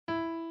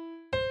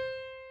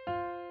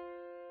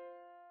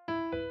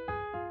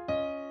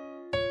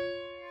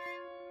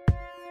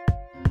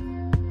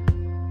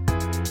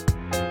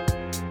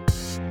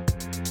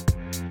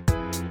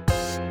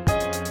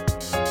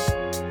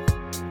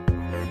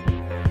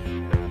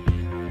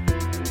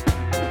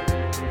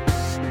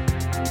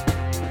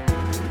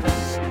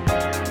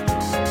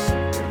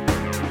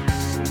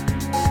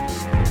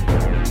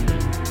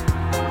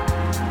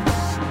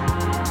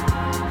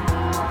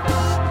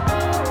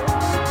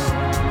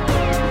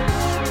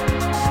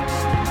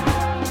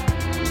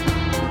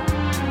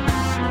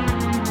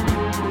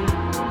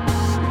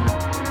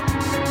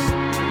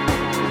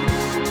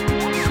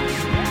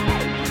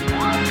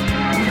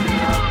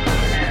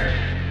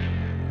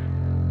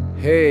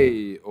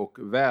Hej och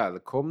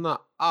välkomna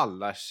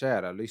alla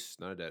kära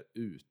lyssnare där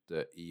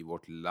ute i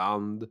vårt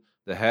land.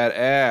 Det här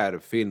är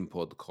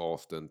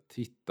filmpodcasten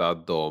Titta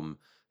de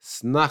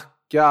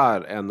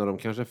snackar, en av de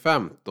kanske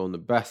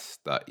 15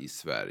 bästa i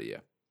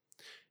Sverige.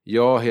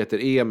 Jag heter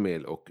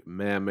Emil och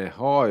med mig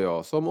har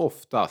jag som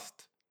oftast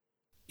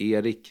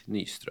Erik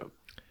Nyström.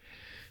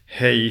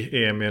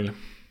 Hej Emil,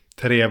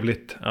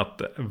 trevligt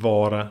att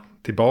vara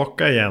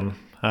tillbaka igen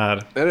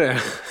här. Är det?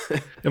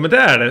 Ja, men det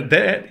är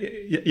det.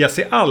 Jag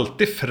ser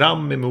alltid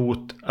fram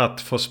emot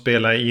att få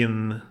spela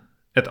in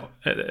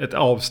ett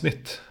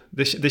avsnitt.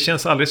 Det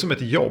känns aldrig som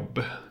ett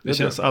jobb. Det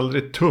känns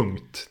aldrig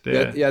tungt.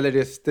 Gäller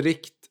det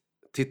strikt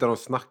Titta de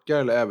snackar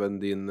eller även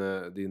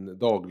din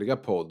dagliga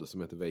podd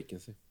som heter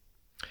Vacancy?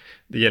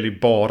 Det gäller ju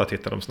bara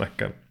Titta de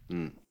snackar.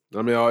 Mm.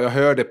 Ja, men jag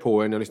hör det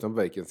på när jag lyssnar på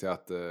Vacancy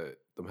att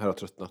de här har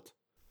tröttnat.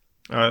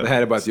 Ja, det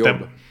här är bara ett jobb.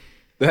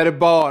 Det här är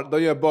bara,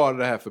 de gör bara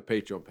det här för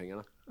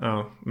Patreon-pengarna.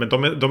 Ja, men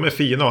de är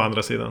fina å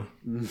andra sidan.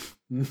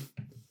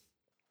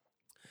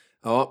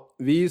 Ja,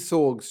 vi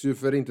sågs ju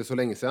för inte så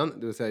länge sedan,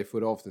 det vill säga i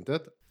förra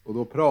avsnittet. Och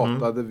då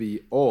pratade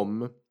vi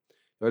om,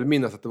 jag vill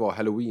minnas att det var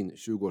Halloween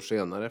 20 år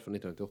senare från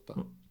 1998.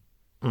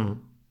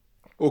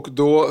 Och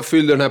då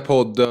fyllde den här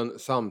podden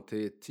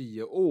samtidigt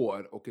 10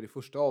 år. Och i det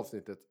första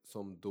avsnittet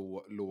som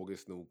då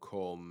logiskt nog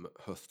kom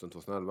hösten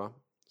 2011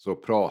 så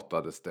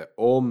pratades det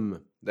om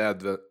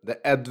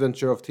The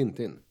Adventure of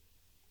Tintin.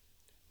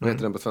 Vad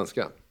heter den på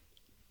svenska?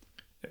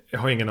 Jag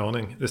har ingen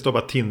aning. Det står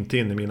bara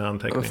Tintin i mina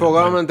anteckningar.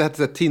 Frågan om det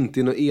hette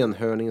Tintin och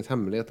enhörningens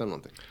hemlighet eller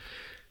någonting.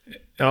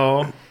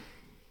 Ja,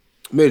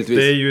 möjligtvis.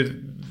 Det är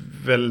ju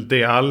väl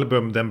det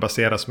album den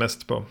baseras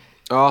mest på.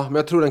 Ja, men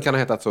jag tror den kan ha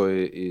hetat så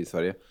i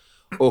Sverige.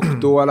 Och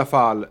då i alla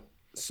fall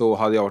så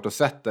hade jag varit och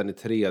sett den i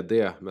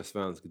 3D med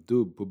svensk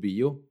dubb på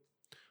bio.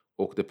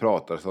 Och det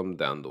pratades om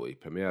den då i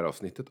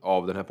premiäravsnittet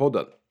av den här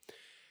podden.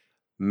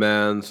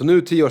 Men så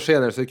nu 10 år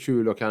senare så är det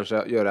kul att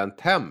kanske göra en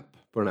temp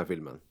på den här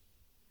filmen.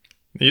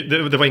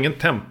 Det var ingen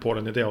temp på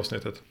den i det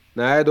avsnittet.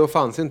 Nej, då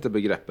fanns inte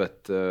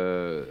begreppet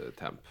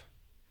temp.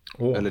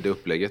 Eller det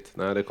upplägget.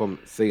 Nej, det kom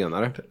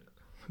senare.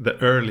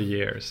 The early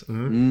years.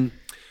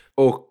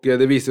 Och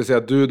det visade sig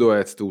att du då är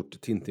ett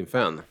stort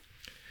Tintin-fan.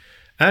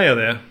 Är jag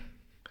det?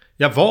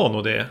 Jag var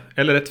nog det.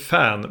 Eller ett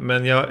fan.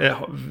 Men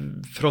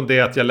från det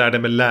att jag lärde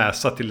mig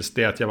läsa tills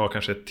det att jag var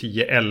kanske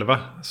 10-11.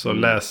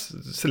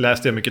 Så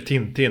läste jag mycket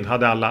Tintin.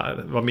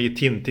 Var med i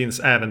Tintins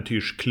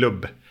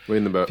äventyrsklubb. Vad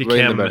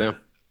innebär det?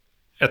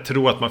 Jag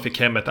tror att man fick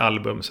hem ett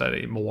album så här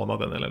i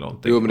månaden eller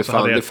någonting. Jo, men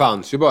det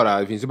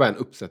finns ju bara en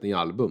uppsättning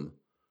album.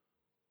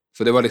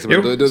 Så det var liksom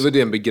då var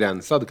det en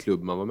begränsad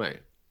klubb man var med i.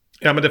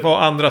 Ja, men det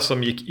var andra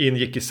som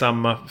gick i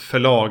samma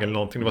förlag eller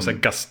någonting. Det var så här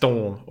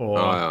Gaston och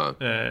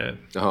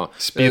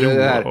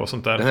Spirou och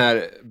sånt där. Den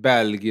här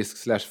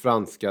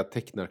belgisk/franska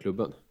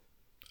tecknarklubben.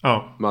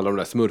 Ja. Med alla de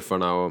där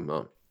smurfarna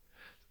och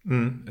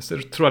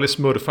Jag tror aldrig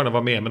smurfarna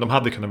var med, men de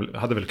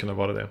hade väl kunnat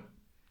vara det.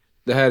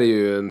 Det här är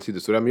ju en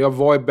sidohistoria, men jag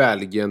var i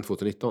Belgien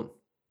 2019.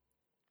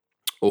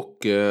 Och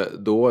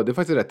då, det är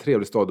faktiskt en rätt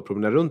trevlig stad att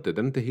promenera runt i.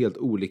 Den är inte helt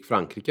olik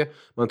Frankrike.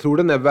 Man tror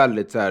den är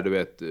väldigt så här, du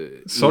vet...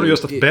 Sa du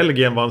just att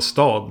Belgien var en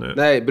stad nu?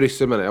 Nej,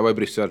 Bryssel menar jag. Jag var i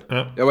Bryssel.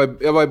 Ja.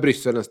 Jag var i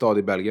Bryssel, en stad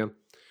i Belgien.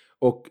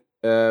 Och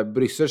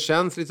Bryssel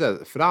känns lite så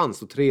här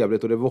franskt och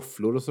trevligt. Och det är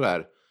våfflor och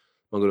sådär.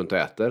 Man går runt och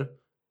äter.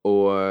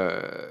 Och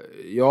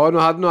jag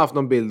hade nog haft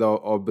någon bild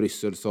av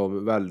Bryssel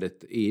som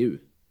väldigt EU.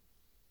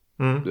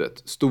 Du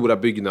vet, stora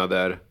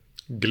byggnader.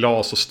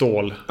 Glas och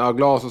stål. Ja,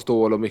 glas och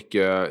stål och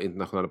mycket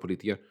internationella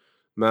politiker.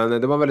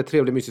 Men det var en väldigt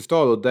trevlig mysig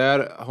stad. Och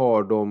där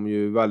har de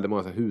ju väldigt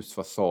många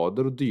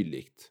husfasader och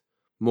dylikt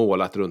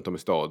målat runt om i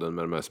staden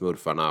med de här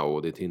smurfarna.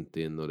 Och det är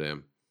Tintin och det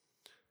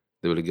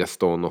är väl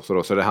Gaston också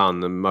då. Så det är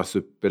han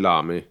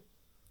Marsupilami.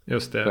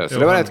 Just det. Så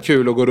det var rätt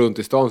kul att gå runt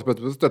i stan.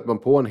 Så stötte man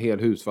på en hel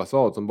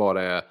husfasad som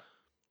bara är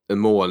en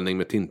målning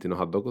med Tintin och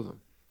Haddock och så.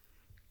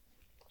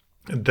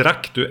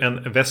 Drack du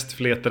en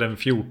Westfleteren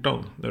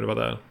 14 när du var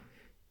där?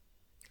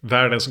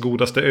 Världens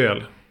godaste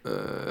öl.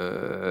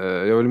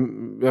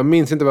 Jag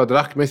minns inte vad jag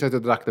drack, men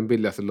jag drack den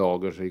billigaste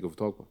lager så jag gick att få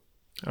tag på.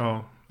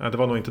 Ja, det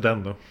var nog inte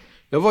den då.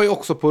 Jag var ju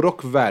också på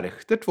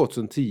Rockwerchter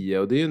 2010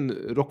 och det är en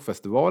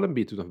rockfestival en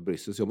bit utanför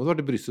Bryssel. Så jag måste ha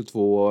varit i Bryssel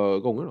 2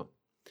 gånger då.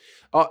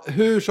 Ja,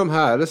 hur som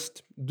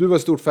helst. Du var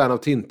ett stort fan av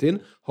Tintin.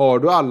 Har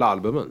du alla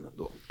albumen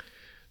då?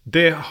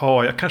 Det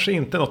har jag. Kanske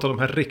inte något av de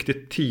här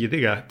riktigt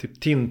tidiga.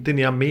 Typ Tintin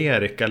i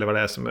Amerika eller vad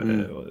det är som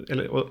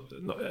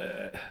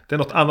det är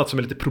något annat som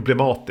är lite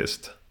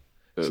problematiskt.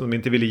 Som de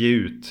inte ville ge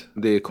ut.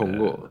 Det är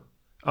Kongo.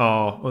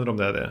 Ja, undrar om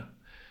det är det.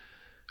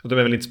 Och de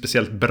är väl inte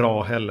speciellt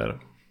bra heller.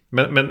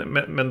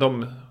 Men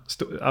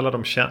alla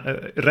de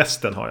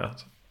resten har jag.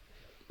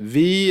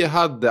 Vi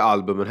hade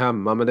albumen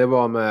hemma, men det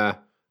var med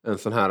en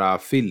sån här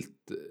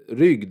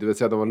filtrygg. Det vill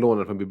säga de var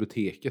lånade från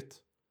biblioteket.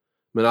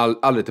 Men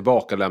aldrig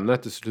tillbaka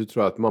lämnat. Till slut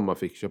tror jag att mamma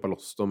fick köpa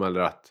loss dem. Eller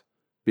att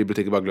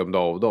biblioteket bara glömde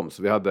av dem.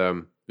 Så vi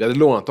hade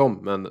lånat dem,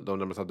 men de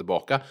lämnades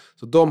tillbaka.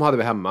 Så de hade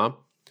vi hemma.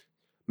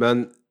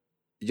 Men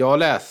jag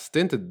läste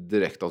inte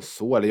direkt om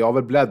så. Eller jag har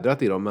väl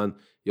bläddrat i dem. Men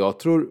jag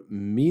tror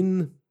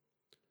min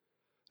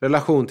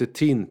relation till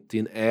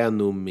Tintin är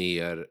nog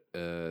mer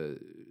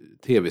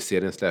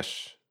tv-serien /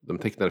 de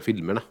tecknade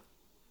filmerna.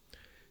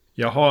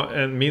 Jag har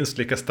en minst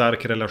lika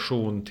stark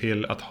relation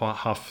till att ha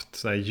haft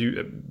så här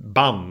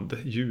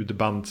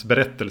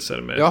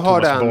ljudbandsberättelser med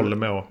Thomas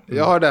Bolme.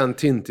 Jag har den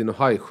Tintin och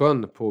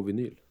Hajsjön på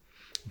vinyl.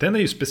 Den är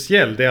ju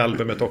speciell, det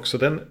albumet också.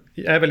 Den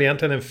är väl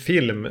egentligen en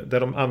film där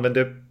de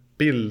använder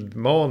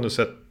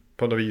bildmanuset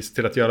på något vis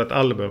till att göra ett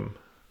album.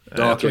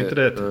 Jag tror inte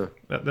det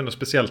är något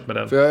speciellt med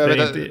den. För jag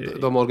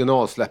vet de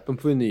originalsläppen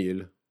på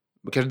vinyl.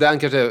 Den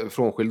kanske är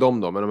frånskild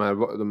dem då.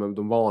 Men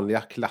de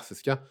vanliga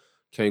klassiska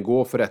kan ju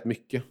gå för rätt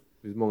mycket.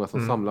 Det är många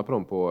som samlar på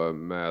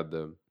dem med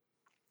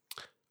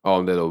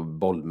det är då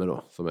Bolme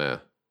då som är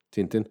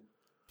Tintin.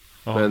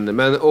 Ja.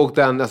 Men och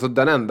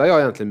den enda jag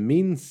egentligen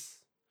minns,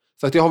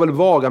 så att jag har väl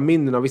vaga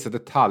minnen av vissa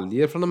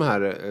detaljer från de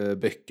här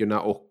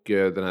böckerna och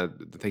den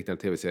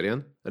tecknade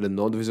tv-serien.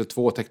 Eller det finns ju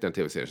 2 tecknade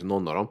tv-serier, så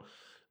någon av dem.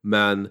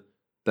 Men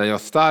den jag har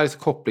stark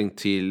koppling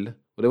till,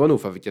 och det var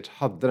nog för att jag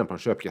hade den på en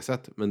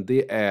köpkassett, men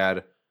det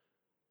är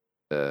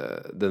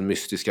den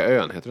mystiska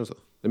ön, heter den så?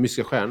 Den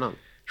mystiska stjärnan.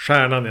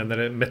 Stjärnan, när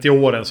det är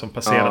meteoren som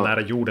passerar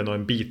nära jorden och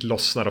en bit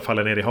lossnar och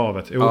faller ner i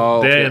havet. Jo,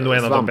 det är nog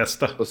en av de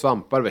bästa. Och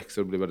svampar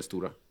växer och blir väldigt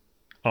stora.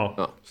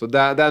 Ja. Så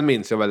där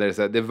minns jag väl det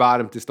är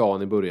varmt i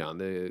stan i början.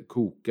 Det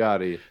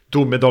kokar i...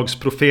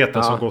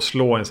 Domedagsprofeten som går och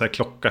slår en sån här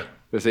klocka.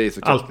 Precis,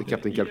 och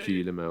Kapten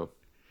Kalkyl är med. Och...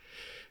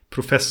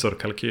 Professor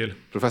Kalkyl.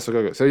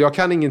 Så jag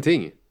kan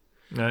ingenting.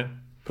 Nej.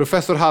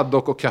 Professor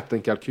Haddock och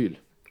Kapten Kalkyl.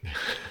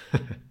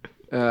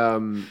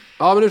 Men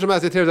hur som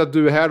helst, det är trevligt att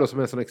du är här då som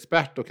är en sån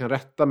expert och kan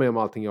rätta mig om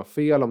allting jag har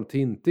fel om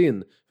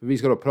Tintin. För vi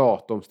ska då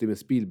prata om Steven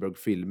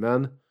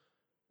Spielberg-filmen.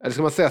 Eller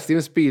ska man säga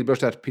Steven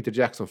Spielberg och Peter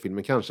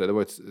Jackson-filmen kanske? Det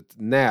var ett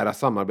nära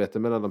samarbete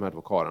mellan de här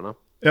 2 karlarna.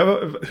 Ja,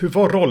 hur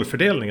var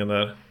rollfördelningen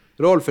där?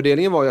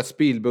 Rollfördelningen var ju att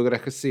Spielberg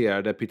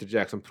regisserade, Peter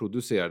Jackson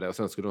producerade och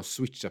sen skulle de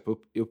switcha på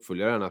i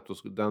uppföljaren. Att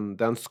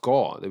den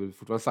ska, det är väl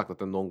fortfarande sagt att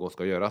den någon gång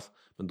ska göras.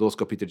 Men då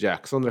ska Peter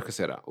Jackson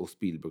regissera och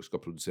Spielberg ska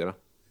producera.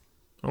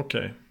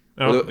 Okej.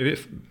 Ja,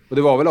 och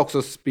det var väl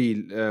också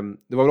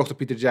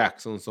Peter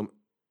Jackson som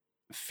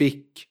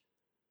fick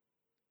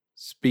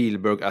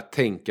Spielberg att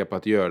tänka på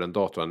att göra den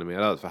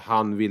datoranimerad, för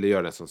han ville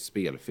göra den som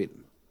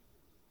spelfilm.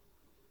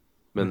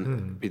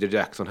 Men Peter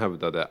Jackson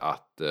hävdade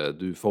att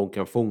du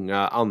kan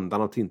fånga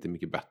andan av Tintin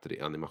mycket bättre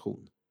i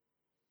animation.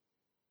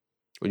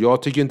 Och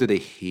jag tycker inte det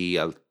är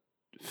helt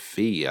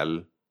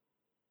fel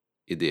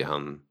i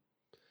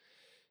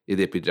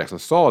det Peter Jackson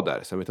sa där.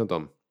 Så jag vet inte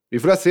om... Vi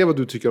får se vad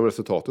du tycker om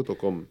resultatet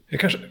och om...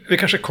 Vi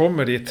kanske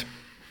kommer dit.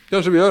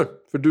 Kanske vi gör.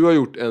 För du har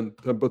gjort en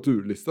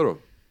temperaturlista då.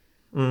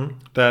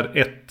 Där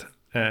 1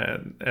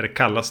 är det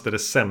kallaste, det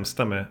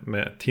sämsta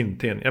med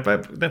Tintin.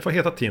 Den får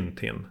heta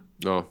Tintin.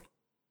 Ja.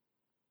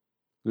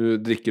 Nu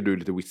dricker du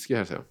lite whisky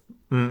här, så jag.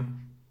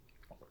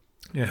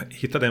 Jag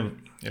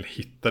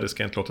hittade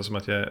ska inte låta som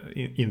att jag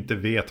inte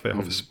vet vad jag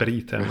har för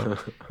sprit hemma.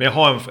 Men jag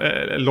har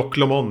en Loch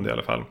Lomond i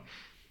alla fall.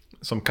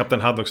 Som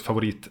Kapten Haddocks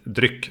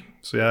favoritdryck.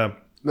 Så jag...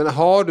 Men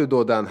har du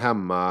då den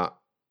hemma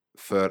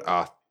för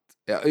att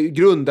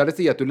grundades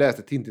i att du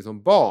läste Tintin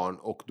som barn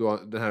och du har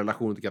den här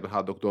relationen till Kapten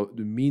Haddock och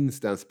du minns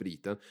den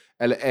spriten?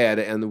 Eller är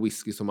det en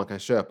whisky som man kan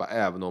köpa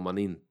även om man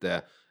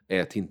inte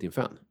är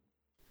Tintin-fan?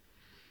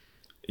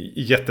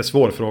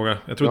 Jättesvår fråga.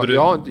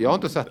 Jag har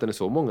inte sett den i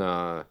så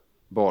många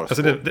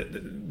barskåp. Alltså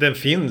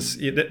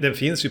den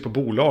finns ju på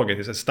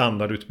bolaget i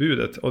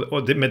standardutbudet.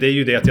 Men det är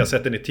ju det att jag har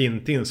sett den i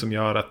Tintin som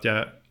gör att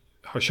jag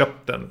har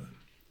köpt den.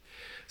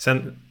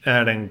 Sen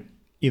är den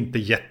inte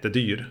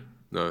jättedyr.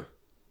 Nej.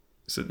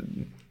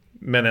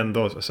 Men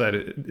ändå så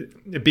är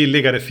det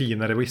billigare,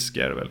 finare whisky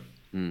är det väl.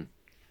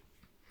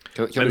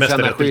 Kan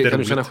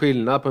du känna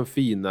skillnad på en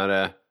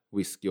finare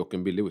whisky och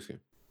en billig whisky?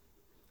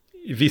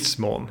 I viss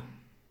mån.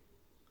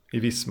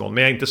 Men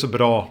jag är inte så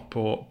bra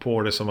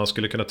på det som man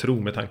skulle kunna tro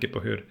med tanke på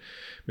hur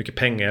mycket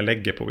pengar jag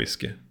lägger på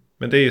whisky.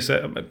 Men det är ju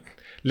så,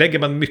 lägger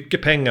man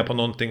mycket pengar på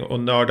någonting och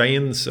nördar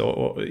in sig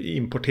och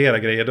importerar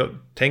grejer, då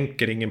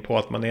tänker ingen på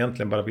att man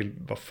egentligen bara vill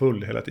vara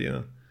full hela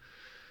tiden.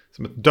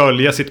 Som att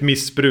dölja sitt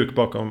missbruk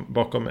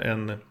bakom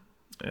en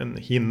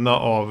hinna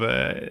av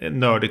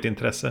nördigt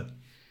intresse.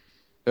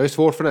 Jag är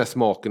svårt för den här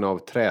smaken av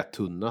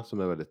trätunna som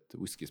är väldigt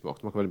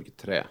whisky-smak. Man kan väldigt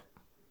mycket trä.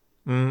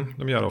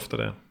 De gör ofta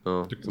det.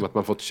 Ja, som att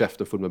man fått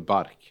käften full med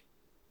bark.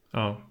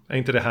 Ja, är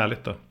inte det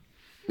härligt då?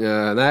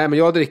 Nej, men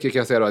jag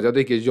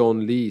dricker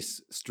John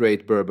Lees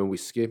Straight Bourbon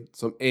Whiskey.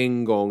 Som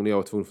en gång när jag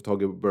var tvungen att få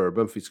tag i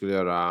bourbon för vi skulle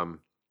göra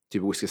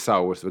typ whisky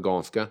sours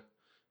veganska.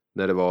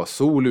 När det var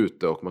sol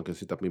ute och man kunde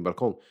sitta på min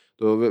balkong.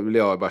 Då ville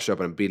jag bara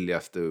köpa den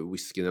billigaste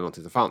whiskyn eller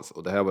någonting som fanns.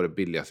 Och det här var det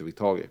billigaste vi fick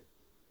tag i.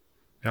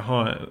 Jag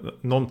har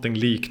någonting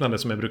liknande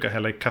som jag brukar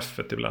hälla i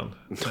kaffet ibland.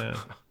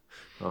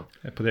 Ja.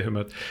 På det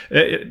humöret.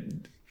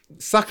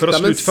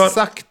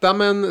 Sakta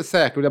men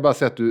säkert vill jag bara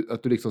säga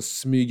att du liksom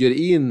smyger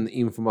in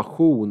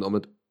information om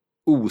ett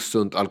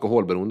osunt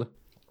alkoholberoende.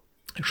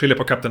 Skiljer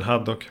på Kapten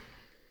Haddock.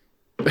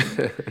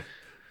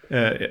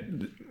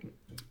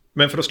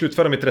 Men för att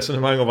slutföra mitt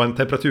resonemang om vad en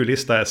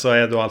temperaturlista är, så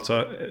är då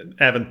alltså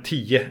även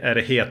 10 är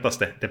det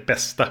hetaste, det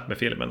bästa med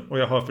filmen. Och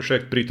jag har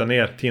försökt bryta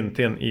ner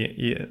Tintin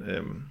i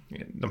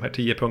de här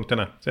 10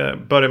 punkterna. Så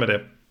jag börjar med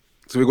det.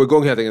 Så vi går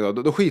igång helt enkelt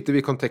då. Då skiter vi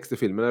i kontext i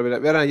filmen. Vi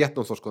har redan gett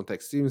någon sorts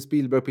kontext. Steven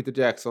Spielberg och Peter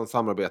Jackson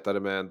samarbetade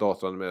med en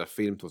datoranimerad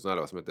film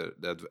 2011 som heter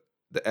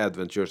The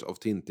Adventures of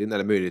Tintin.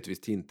 Eller möjligtvis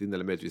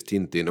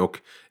Tintin och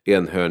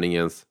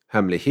Enhörningens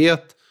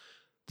hemlighet.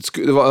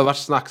 Det har varit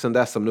snack sedan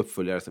dess om en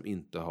uppföljare som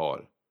inte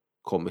har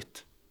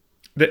kommit.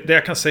 Det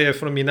jag kan säga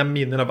från mina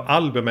minnen av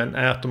albumen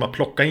är att de har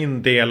plockat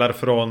in delar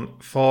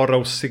från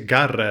Faraos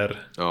cigarrer.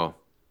 Ja.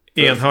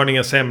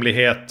 Enhörningens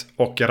hemlighet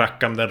och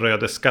Rackham den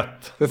röde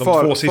skatt. De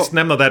två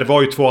sistnämnda där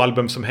var ju 2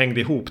 album som hängde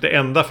ihop. Det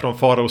enda från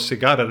Faraos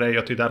cigarrer är ju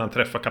att det är där han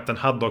träffar Kapten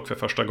Haddock för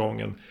första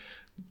gången.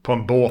 På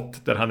en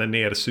båt där han är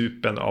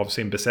nersupen av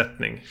sin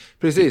besättning.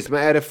 Precis,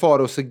 men är det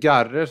Faraos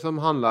cigarrer som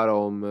handlar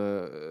om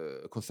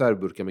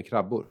konservburkar med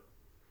krabbor?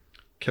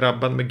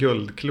 Krabban med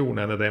guldklon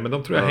är det, men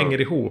de tror jag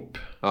hänger ihop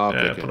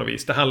på något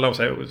vis. Det handlar om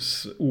så här,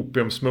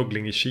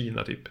 opiumsmuggling i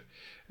Kina typ.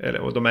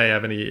 Och de är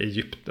även i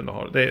Egypten och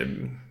har det.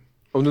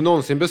 Om du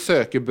någonsin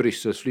besöker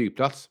Bryssels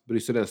flygplats,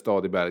 Bryssel är en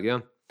stad i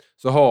Belgien,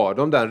 så har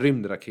de den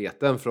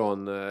rymdraketen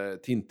från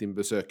Tintin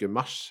besöker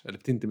Mars, eller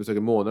Tintin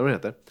besöker månen, vad det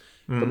heter.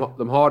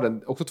 De har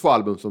den, också 2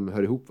 album som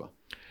hör ihop, va?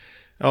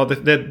 Ja,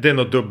 det är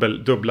nog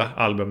dubbla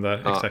album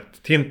där, ja.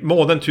 Exakt.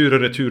 Månen tur och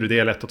retur,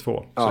 del 1 och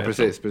 2. Ja,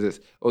 precis.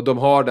 Och de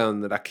har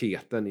den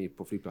raketen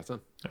på flygplatsen.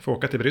 Jag får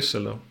åka till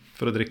Bryssel då,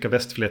 för att dricka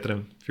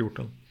Westfleteren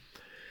 14.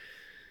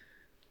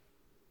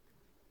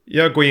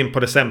 Jag går in på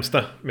det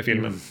sämsta med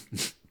filmen.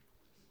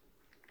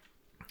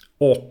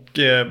 Och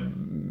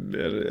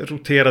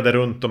roterade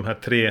runt de här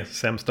 3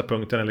 sämsta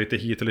punkterna lite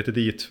hit och lite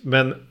dit.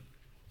 Men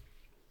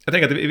jag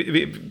tänker att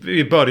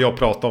vi börjar att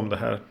prata om det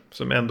här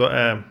som ändå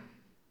är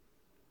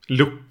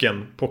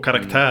looken på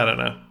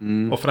karaktärerna.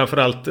 Och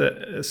framförallt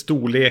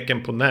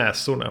storleken på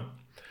näsorna.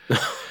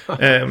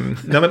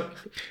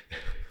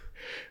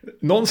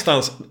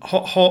 Någonstans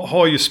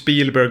har ju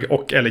Spielberg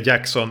och eller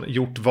Jackson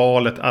gjort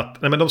valet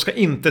att de ska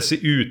inte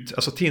se ut,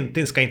 alltså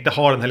Tintin ska inte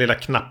ha den här lilla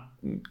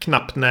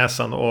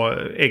knappnäsan och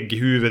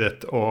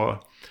ägghuvudet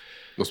och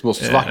de små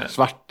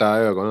svarta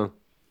ögonen.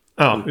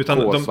 Ja, utan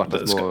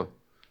de små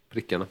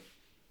prickarna.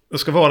 Det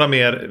ska vara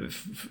mer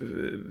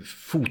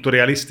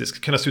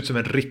fotorealistisk, kunna se ut som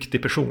en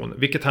riktig person,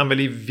 vilket han väl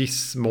i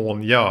viss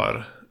mån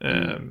gör.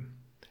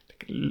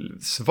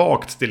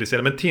 Svagt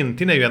stiliserad, men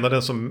Tintin är ju en av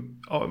den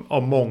som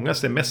av många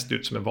ser mest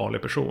ut som en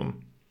vanlig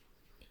person.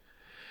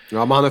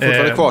 Ja, men han har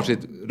fortfarande kvar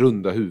sitt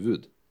runda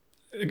huvud.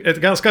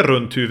 Ett ganska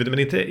runt huvud, men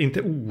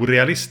inte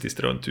orealistiskt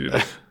runt huvud.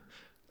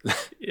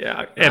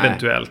 Ja,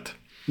 eventuellt.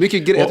 Jag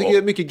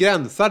tycker mycket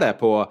gränsar där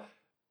på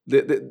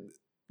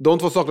de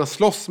 2 sakerna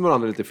slåss med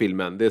varandra lite i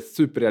filmen. Det är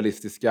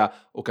superrealistiska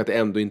och att det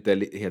ändå inte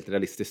är helt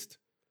realistiskt.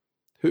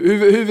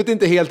 Huvudet är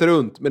inte helt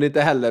runt, men det är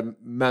inte heller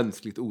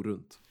mänskligt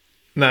orunt.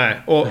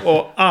 Nej,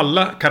 och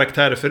alla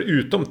karaktärer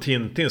förutom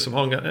Tintin som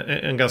har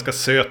en ganska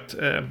söt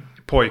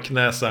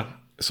pojknäsa,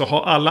 så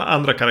har alla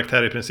andra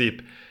karaktärer i princip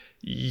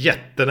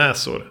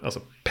jättenäsor.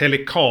 Alltså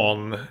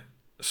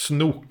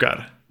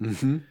pelikansnokar.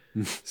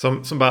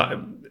 Som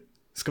bara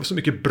ska vara så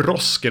mycket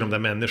brosk i de där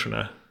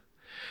människorna.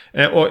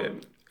 Och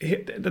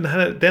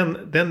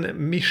den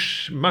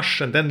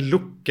mischmaschen, den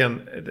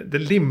looken, det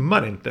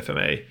limmar inte för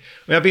mig.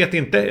 Och jag vet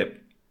inte,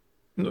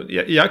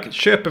 jag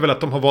köper väl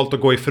att de har valt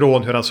att gå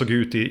ifrån hur han såg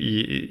ut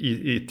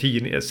i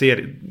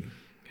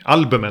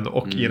albumen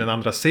och i den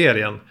andra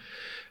serien.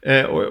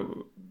 Och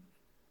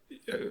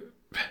jag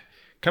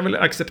kan väl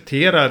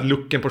acceptera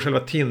looken på själva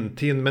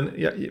Tintin, men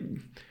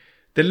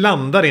det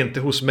landar inte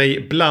hos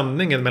mig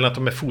blandningen mellan att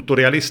de är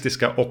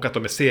fotorealistiska och att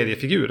de är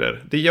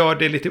seriefigurer. Det gör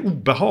det lite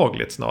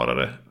obehagligt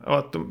snarare. Och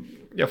att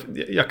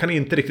jag kan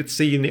inte riktigt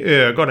se in i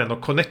ögonen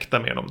och connecta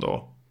med dem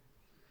då.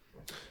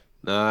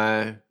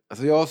 Nej,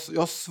 alltså jag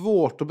har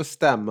svårt att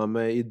bestämma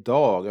mig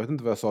idag. Jag vet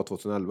inte vad jag sa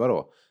 2011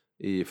 då,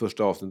 i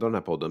första avsnittet av den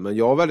här podden. Men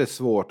jag har väldigt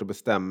svårt att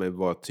bestämma mig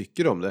vad jag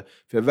tycker om det.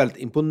 För jag är väldigt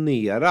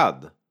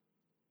imponerad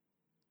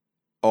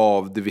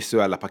av det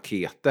visuella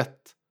paketet.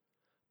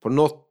 På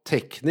något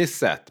tekniskt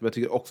sätt. Men jag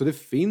tycker också det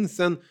finns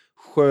en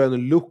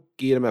skön look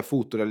i de här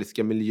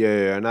fotorealistiska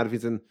miljöerna. Det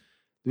finns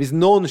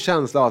någon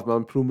känsla av att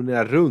man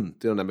promenerar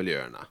runt i de där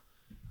miljöerna.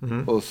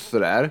 Och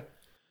sådär.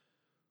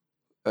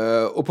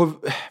 Och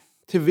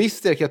till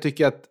viss del kan jag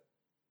tycka att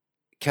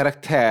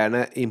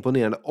karaktärerna är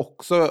imponerande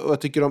också. Och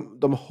jag tycker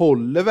de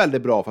håller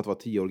väldigt bra för att vara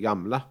 10 år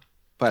gamla.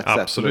 På ett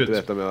sätt som jag inte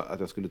vet att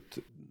jag skulle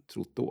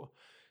trott då.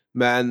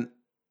 Men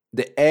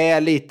det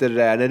är lite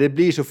där, när det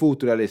blir så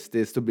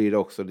fotorealistiskt så blir det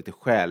också lite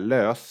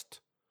själlöst.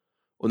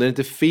 Och när det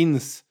inte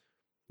finns,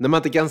 när man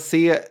inte kan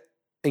se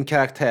en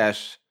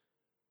karaktärs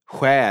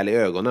själ i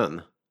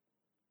ögonen,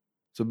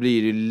 så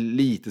blir det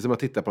lite som att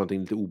titta på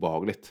någonting lite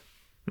obehagligt.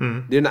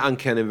 Det är den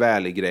Uncanny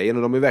Valley-grejen,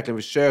 och de har verkligen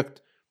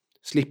försökt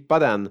slippa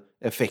den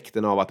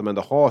effekten av att de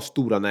ändå har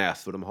stora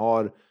näsor, de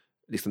har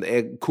liksom, det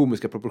är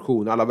komiska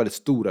proportioner, alla har väldigt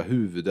stora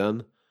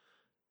huvuden.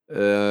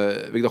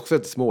 Vilket också är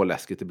lite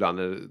småläskigt ibland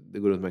när det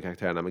går runt med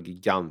karaktärerna med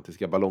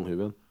gigantiska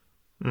ballonghuvuden.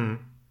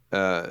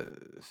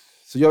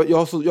 Så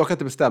jag kan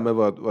inte bestämma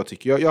vad jag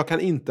tycker. Jag kan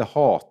inte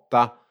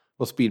hata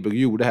vad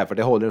Spielberg gjorde här, för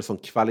det håller en sån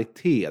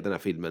kvalitet, den här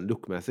filmen,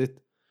 lookmässigt.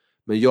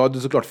 Men jag hade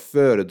såklart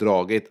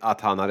föredragit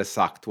att han hade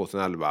sagt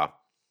 2011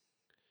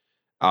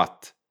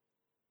 att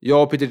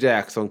jag och Peter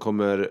Jackson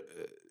kommer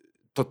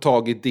ta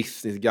tag i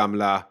Disneys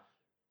gamla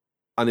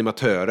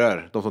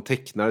animatörer, de som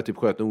tecknade typ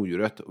Sköten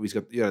odjuret, och vi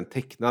ska göra en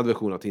tecknad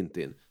version av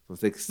Tintin som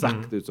ser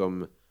exakt ut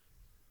som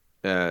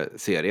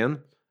serien.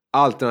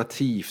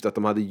 Alternativt att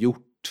de hade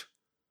gjort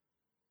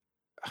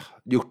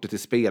det till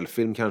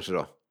spelfilm kanske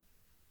då.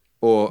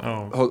 Och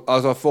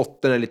alltså har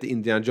fått den här lite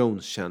Indiana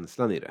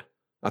Jones-känslan i det.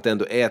 Att det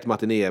ändå är ett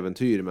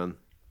matinéäventyr, men...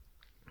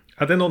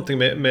 Ja, det är någonting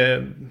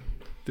med...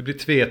 Det blir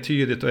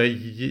tvetydigt och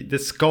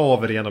det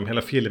skaver genom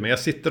hela filmen. Jag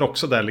sitter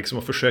också där liksom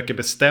och försöker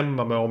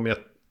bestämma mig om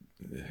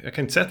jag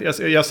kan inte säga att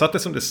jag satt det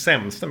som det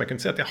sämsta, men jag kan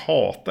inte säga att jag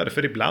hatar det.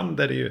 För ibland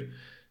är det ju,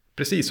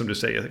 precis som du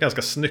säger,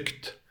 ganska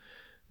snyggt.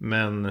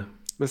 Men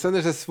sen är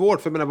det så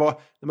svårt, för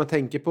när man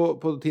tänker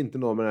på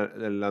Tintin då, med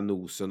den lilla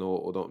nosen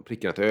och de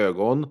prickarna till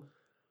ögon,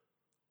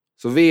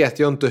 så vet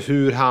jag inte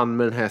hur han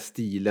med den här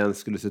stilen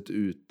skulle sett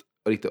ut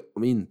riktigt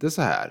om inte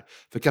så här.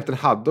 För Captain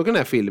Haddock i den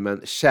här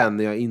filmen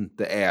känner jag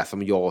inte är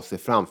som jag ser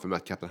framför mig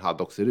att Captain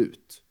Haddock ser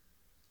ut.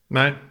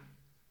 Nej,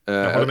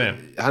 jag håller med.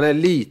 Han är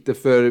lite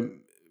för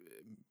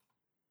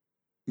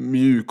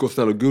mjuk och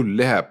snäll och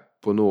gullig här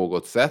på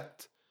något sätt.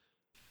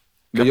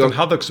 Captain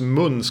Haddocks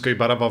mun ska ju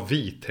bara vara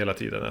vit hela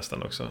tiden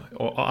nästan också.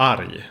 Och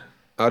arg.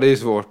 Ja, det är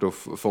svårt att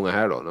fånga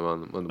här då, när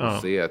man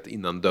måste se ett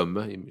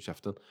innandöme i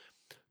käften.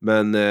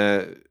 Men...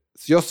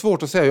 Så jag har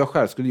svårt att säga hur jag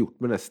själv skulle gjort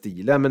med den här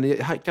stilen. Men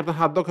Captain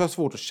Haddock har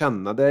svårt att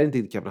känna. Det är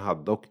inte Captain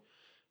Haddock.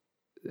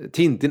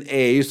 Tintin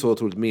är ju så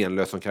otroligt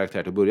menlös som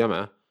karaktär till att börja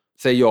med.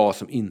 Säger jag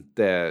som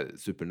inte är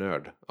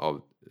supernörd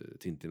av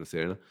Tintin och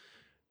serierna.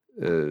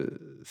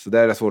 Så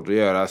där är det svårt att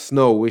göra.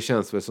 Snowy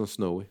känns väl som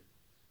Snowy.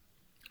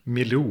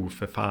 Milou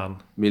för fan.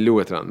 Milou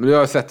heter han. Men jag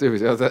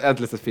har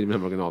äntligen sett filmen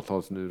med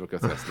originaltal, så nu råkar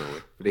jag säga Snowy.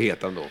 För det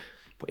heter han då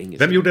på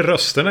engelska. Vem gjorde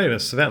rösterna i den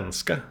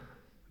svenska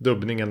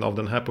dubbningen av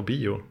den här på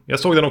bio? Jag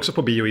såg den också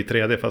på bio i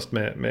 3D fast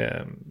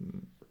med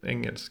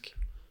engelsk.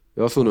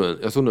 Jag såg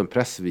nog en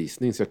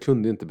pressvisning, så jag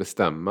kunde inte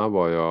bestämma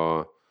vad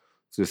jag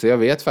skulle säga. Jag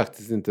vet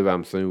faktiskt inte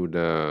vem som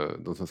gjorde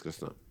de svenska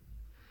rösterna.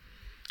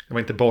 Det var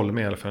inte boll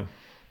med i alla fall.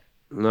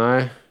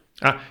 Nej.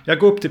 Jag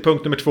går upp till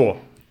punkt nummer 2.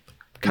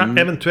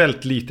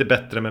 Eventuellt lite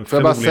bättre, men får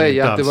jag bara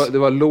säga att det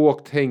var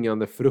lågt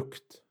hängande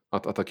frukt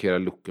att attackera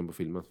looken på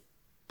filmen.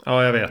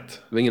 Ja, jag vet.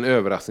 Det var ingen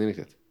överraskning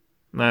riktigt.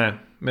 Nej,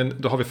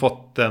 men då har vi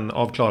fått den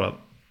avklarad.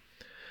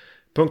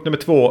 Punkt nummer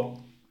 2.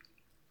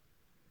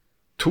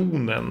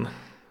 Tonen.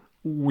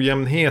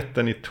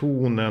 Ojämnheten i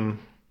tonen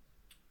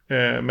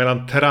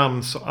mellan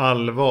trams och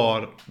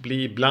allvar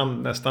blir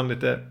ibland nästan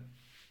lite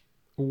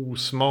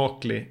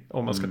osmaklig,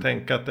 om man ska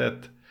tänka att det är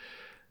ett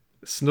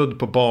snudd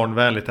på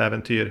barnvänligt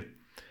äventyr.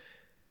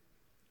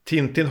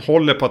 Tintin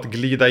håller på att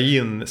glida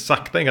in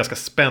sakta, en ganska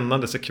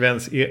spännande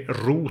sekvens i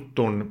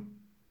rotorn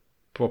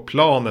på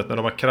planet när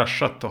de har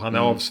kraschat och han är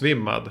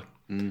avsvimmad.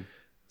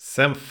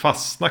 Sen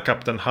fastnar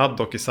Kapten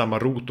Haddock i samma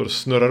rotor,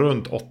 snurrar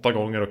runt 8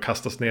 gånger och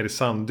kastas ner i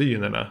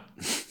sanddynerna.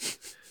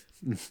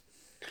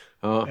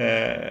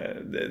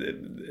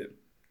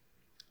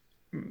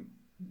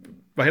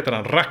 Vad heter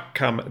han?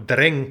 Rackham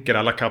dränker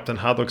alla Kapten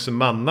Haddocks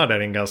mannar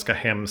där, i en ganska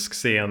hemsk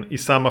scen. I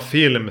samma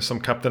film som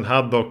Kapten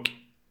Haddock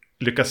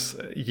lyckas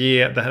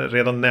ge det här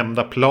redan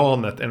nämnda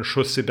planet en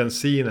skjuts i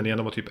bensinen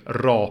genom att typ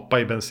rapa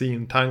i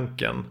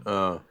bensintanken.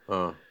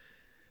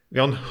 Vi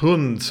har en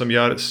hund som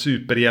gör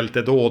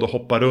superhjältedåd och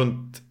hoppar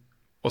runt.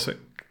 Och så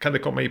kan det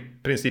komma i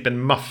princip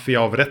en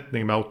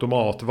maffiaavrättning med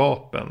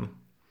automatvapen.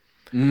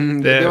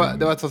 Det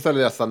var ett sånt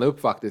ställe jag stannade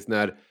upp faktiskt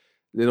när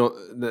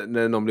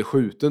någon blir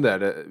skjuten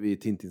där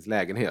vid Tintins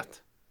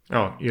lägenhet.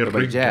 Ja, i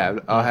ryggen.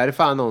 Här är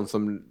fan någon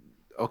som...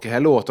 Okej, här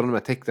låter de här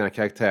tecknade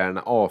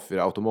karaktärerna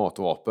avfyra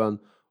automatvapen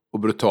och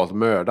brutalt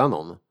mörda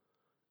någon.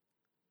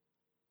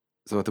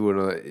 Som att det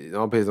vore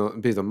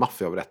precis som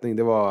maffiaavrättning.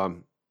 Det var...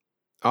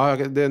 Ja,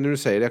 det är när du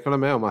säger det. Jag kan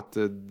hålla med om att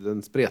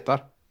den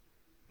spretar.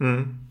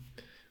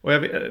 Och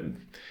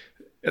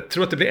jag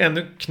tror att det blir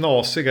ännu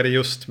knasigare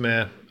just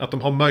med att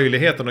de har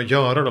möjligheten att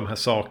göra de här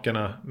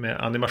sakerna med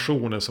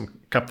animationen, som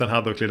Kapten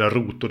Haddock lilla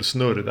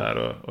rotorsnurr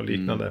där och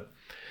liknande.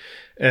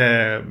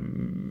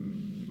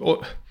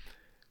 Och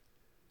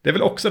Det är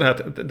väl också det här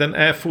att den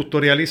är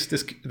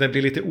fotorealistisk. Den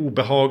blir lite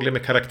obehaglig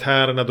med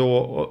karaktärerna då.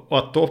 Och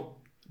att då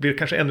blir det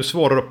kanske ännu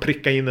svårare att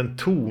pricka in en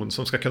ton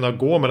som ska kunna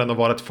gå mellan att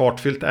vara ett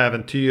fartfyllt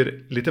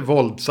äventyr, lite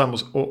våldsam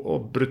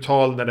och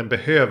brutal när den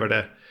behöver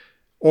det.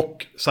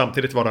 Och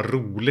samtidigt vara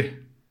rolig.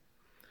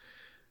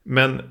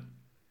 Men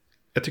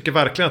jag tycker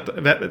verkligen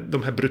att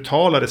de här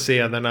brutalare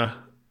scenerna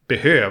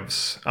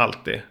behövs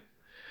alltid.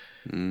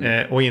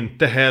 Och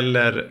inte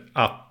heller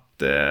att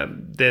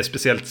det är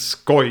speciellt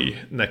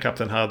skoj när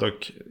Kapten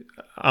Haddock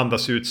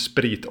andas ut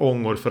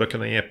spritångor för att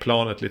kunna ge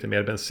planet lite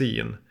mer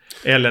bensin.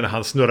 Eller när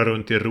han snurrar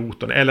runt i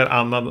rotorn. Eller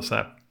annan så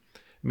här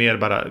mer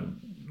bara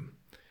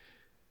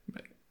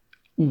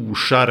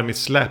ocharmig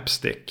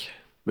slapstick.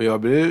 Men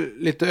jag blir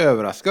lite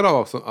överraskad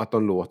av att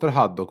de låter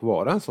Haddock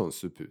vara en sån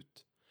suput.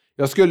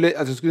 Jag skulle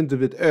inte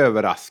blivit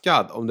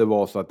överraskad om det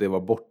var så att det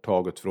var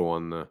borttaget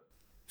från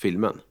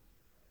filmen.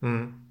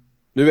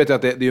 Nu vet jag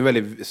att det är en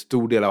väldigt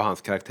stor del av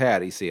hans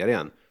karaktär i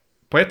serien.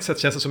 På ett sätt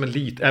känns det som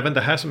även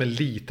det här som en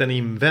liten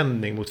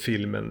invändning mot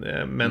filmen.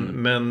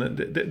 Men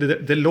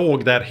det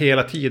låg där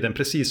hela tiden,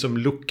 precis som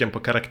looken på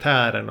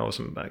karaktären och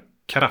som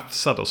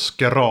krafsade och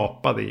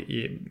skrapade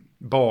i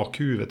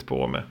bakhuvudet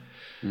på mig.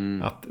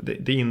 Att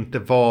det inte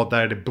var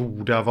där det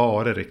borde ha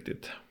varit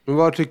riktigt. Men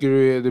vad tycker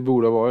du det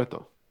borde ha varit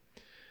då?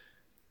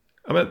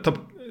 Ja, men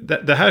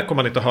det här kommer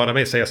man inte att höra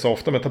mig säga så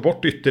ofta, men ta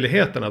bort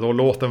ytterligheterna då och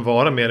låt den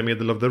vara mer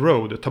middle of the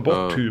road. Ta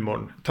bort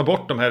humorn. Ta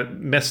bort de här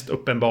mest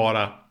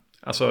uppenbara,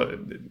 alltså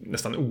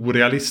nästan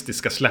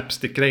orealistiska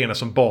slapstick-grejerna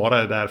som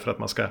bara är där för att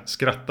man ska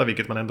skratta,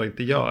 vilket man ändå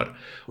inte gör.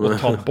 Och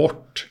ta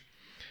bort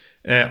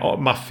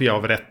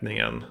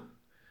maffiaavrättningen.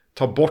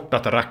 Ta bort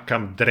att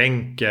Rackham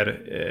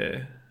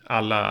dränker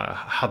alla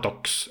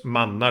Haddocks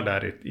mannar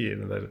där i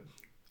den där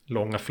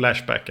långa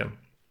flashbacken.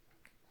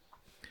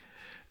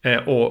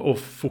 Och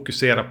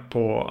fokusera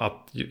på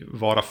att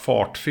vara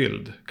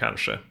fartfylld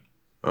kanske.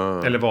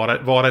 Eller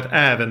vara ett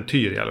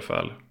äventyr i alla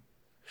fall.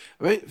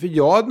 För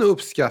jag hade nog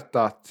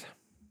uppskattat...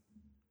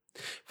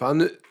 Fan,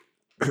 nu,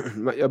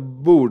 jag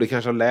borde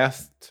kanske ha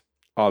läst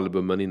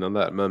albumen innan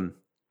där. Men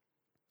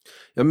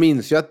jag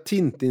minns ju att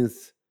Tintin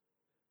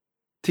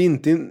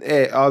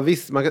är... Ja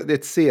visst, det är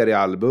ett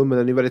seriealbum. Men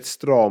den är väldigt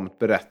stramt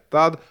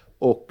berättad.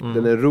 Och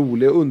den är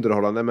rolig och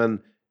underhållande.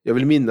 Men jag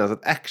vill minnas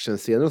att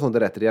actionscener och sånt är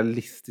rätt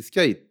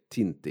realistiska i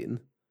Tintin.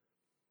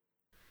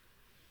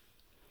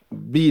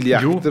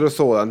 Biljakter och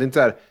sådant. Inte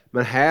så här,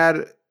 men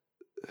här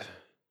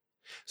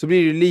så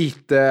blir det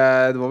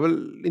lite... Det var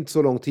väl inte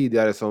så långt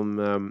tidigare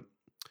som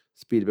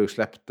Spielberg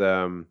släppte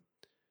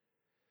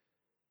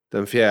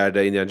den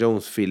 4:e Indiana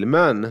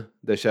Jones-filmen.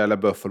 Där Shia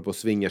LaBeouf håller på att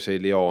svinga sig i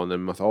lianer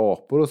med massa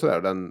apor och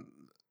sådär. Den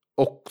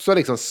också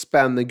liksom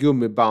spänner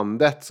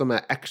gummibandet som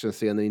är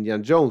actionscenen i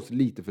Indiana Jones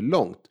lite för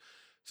långt.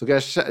 Så kan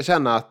jag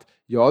känna att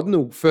jag hade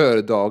nog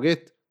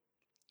föredragit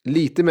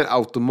lite mer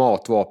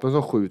automatvapen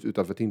som skjuts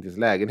utanför Tintins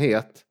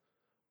lägenhet.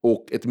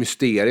 Och ett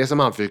mysterie som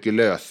han försöker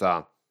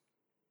lösa.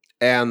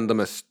 Än de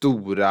här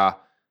stora,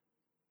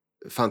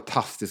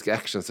 fantastiska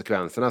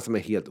actionsekvenserna som är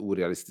helt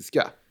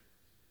orealistiska.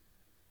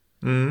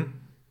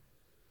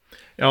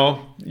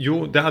 Ja,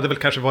 det hade väl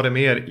kanske varit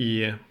mer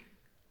i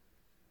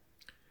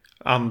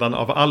andan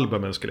av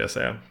albumen skulle jag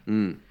säga.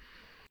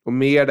 Och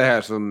mer det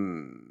här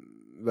som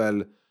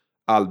väl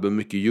album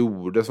mycket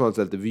gjorde, som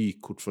var lite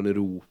vykort från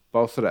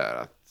Europa och sådär.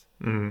 Att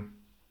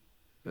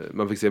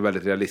man fick se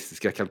väldigt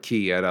realistiska,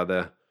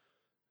 kalkerade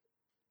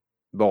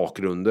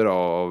bakgrunder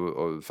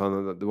av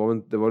fan,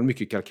 det var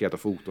mycket kalkerade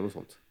foton och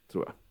sånt,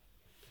 tror jag.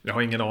 Jag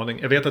har ingen aning.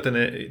 Jag vet att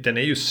den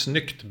är ju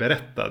snyggt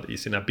berättad i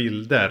sina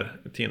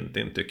bilder,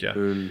 Tintin, tycker jag.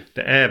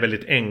 Det är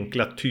väldigt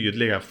enkla,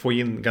 tydliga, få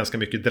in ganska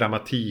mycket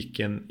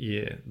dramatiken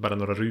i bara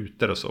några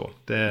rutor och så.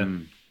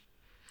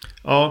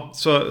 Ja,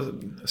 så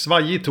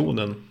svajig i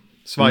tonen.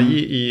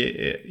 Svajig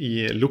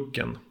i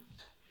looken.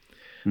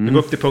 Vi går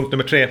upp till punkt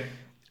nummer 3.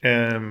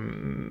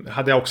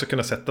 Hade jag också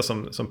kunnat sätta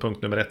som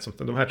punkt nummer 1.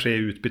 De här 3 är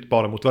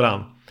utbytbara mot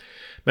varann.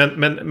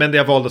 Men det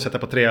jag valde att sätta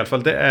på 3 i alla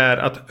fall, det är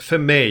att för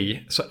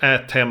mig så är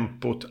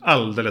tempot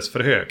alldeles för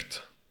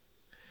högt.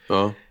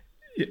 Ja.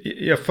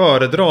 Jag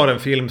föredrar en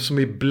film som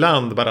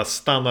ibland bara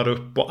stannar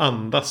upp och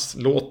andas,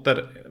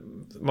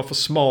 man får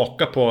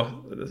smaka på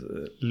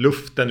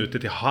luften ute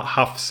till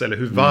havs eller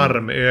hur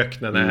varm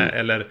öknen är,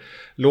 eller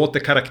låter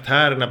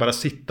karaktärerna bara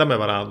sitta med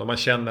varandra och man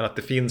känner att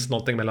det finns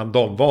någonting mellan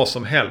dem, vad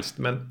som helst,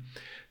 men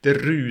det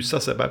rusar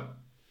sig bara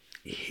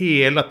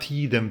hela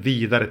tiden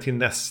vidare till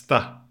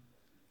nästa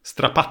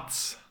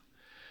strapats.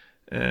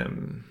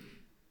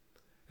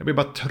 Jag blir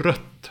bara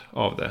trött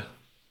av det.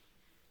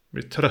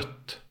 Jag blir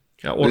trött.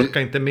 Jag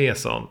orkar inte med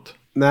sånt.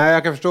 Nej,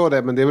 jag kan förstå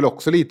det, men det är väl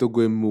också lite att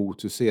gå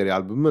emot hur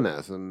seriealbumen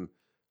är. Som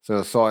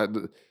jag sa,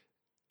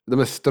 de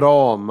är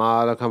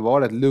strama, de kan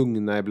vara rätt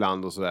lugna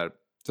ibland och sådär.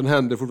 Sen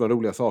händer fortfarande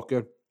roliga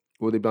saker.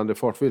 Och det ibland är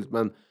fartfyllt,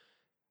 men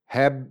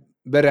här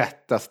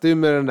berättas det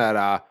med den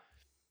där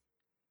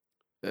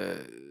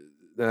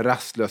den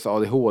rastlösa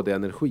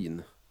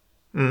ADHD-energin.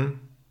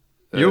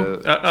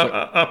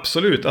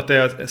 Absolut att det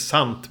är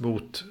sant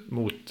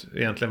mot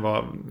egentligen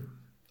vad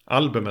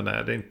albumen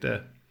är. Det är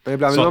inte...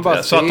 Ibland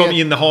så att de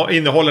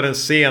innehåller en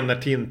scen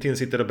när Tintin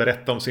sitter och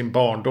berättar om sin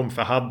barndom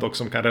för Haddock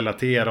som kan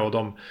relatera, och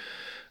de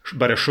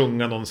börjar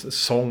sjunga någon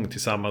sång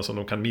tillsammans som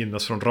de kan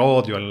minnas från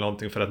radio eller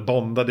någonting för att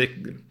bonda.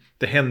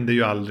 Det händer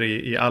ju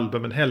aldrig i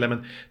albumen heller,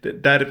 men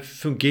där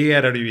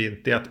fungerar det ju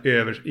inte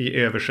i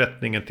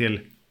översättningen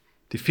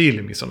till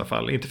film i sådana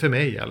fall. Inte för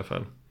mig i alla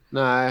fall.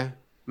 Nej,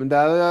 men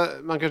där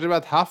man kanske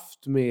hade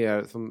haft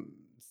mer som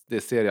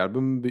det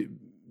seriealbum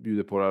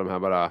bjuder på, de här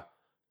bara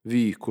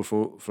vykor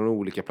från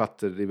olika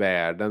platser i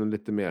världen,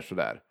 lite mer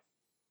sådär.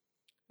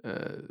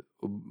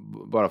 Och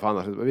bara för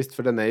annars, visst,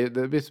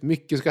 för visst,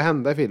 mycket ska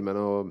hända i filmen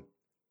och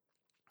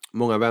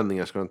många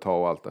vändningar ska den ta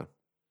och allt det.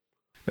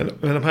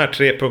 Men de här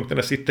 3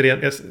 punkterna sitter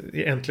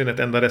egentligen ett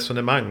enda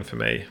resonemang för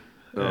mig.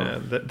 Ja.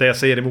 Där jag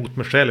säger emot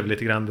mig själv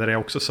lite grann, där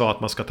jag också sa att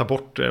man ska ta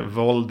bort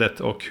våldet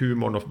och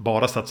humorn och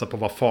bara satsa på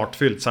att vara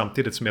fartfylld,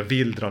 samtidigt som jag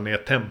vill dra ner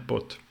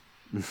tempot.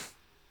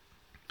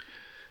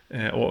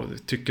 Och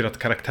tycker att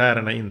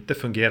karaktärerna inte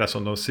fungerar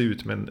som de ser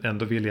ut, men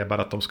ändå vill jag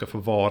bara att de ska få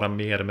vara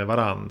mer med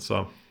varann.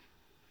 Så.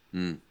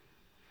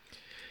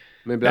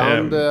 Men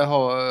ibland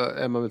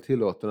är man väl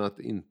tillåten att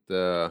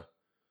inte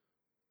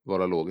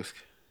vara logisk.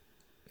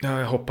 Ja,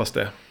 jag hoppas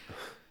det.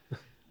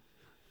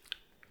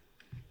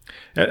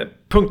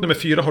 Punkt nummer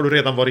 4 har du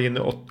redan varit inne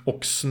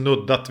och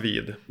snuddat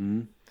vid.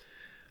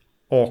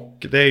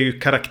 Och det är ju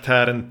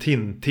karaktären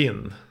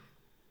Tintin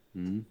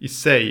i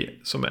sig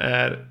som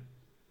är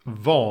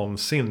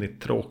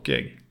vansinnigt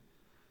tråkig.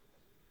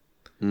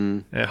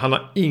 Han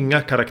har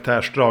inga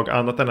karaktärsdrag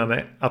annat än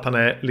att han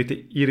är lite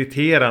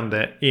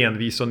irriterande,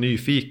 envis och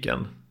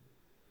nyfiken.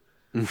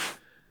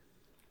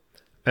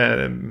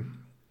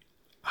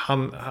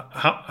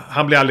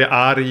 Han blir aldrig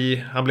arg,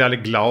 han blir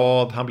aldrig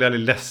glad, han blir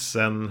aldrig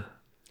ledsen.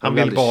 Han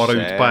vill bara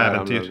ut på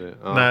äventyr.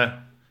 Nej,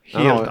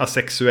 helt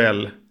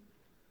asexuell.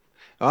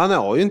 Ja, han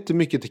har ju inte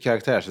mycket till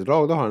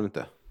karaktärsdrag, det har han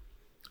inte.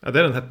 Ja, det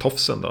är den här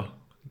tofsen då.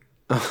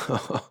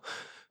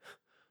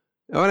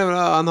 Ja,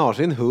 han har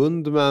sin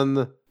hund,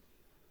 men...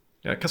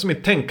 Jag kan som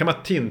inte tänka mig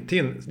att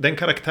Tintin, den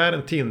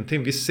karaktären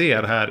Tintin vi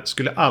ser här,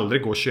 skulle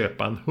aldrig gå och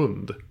köpa en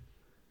hund.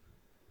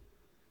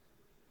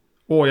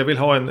 Jag vill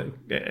ha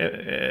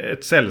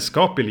ett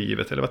sällskap i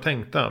livet, eller vad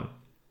tänkte han?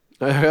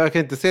 Jag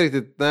kan inte se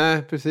riktigt,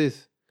 nej,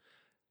 precis.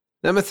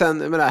 Nej, men sen,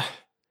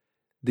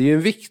 det är ju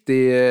en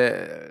viktig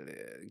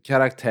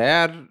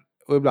karaktär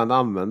och ibland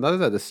använda det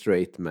där the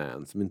straight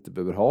man som inte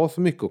behöver ha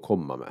så mycket att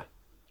komma med.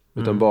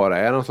 Utan bara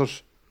är någon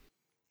sorts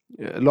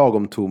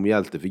lagom tom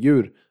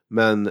hjältefigur.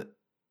 Men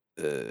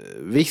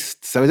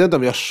visst, sen vet jag inte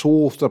om jag har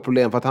så stora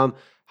problem, för att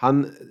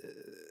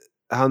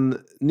han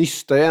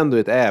nystar ju ändå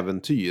ett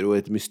äventyr och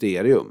ett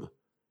mysterium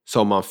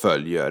som man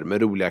följer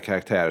med roliga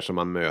karaktärer som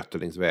man möter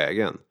längs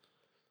vägen.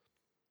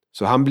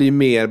 Så han blir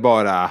mer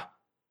bara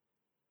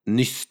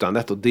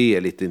nystandet, och det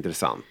är lite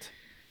intressant.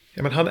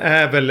 Ja, men han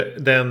är väl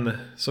den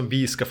som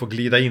vi ska få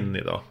glida in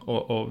i då.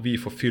 Och vi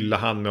får fylla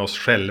han med oss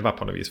själva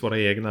på något vis. Våra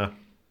egna...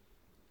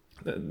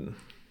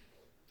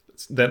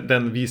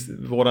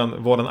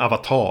 Våran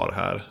avatar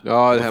här.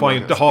 Ja, det får ju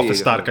inte ha för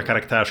starka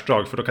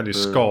karaktärsdrag, för då kan det ju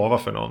skava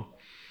för någon.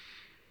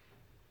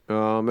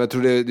 Ja, men jag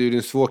tror det är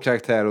en svår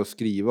karaktär att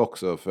skriva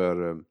också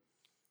för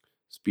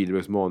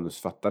Spielbergs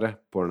manusfattare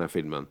på den här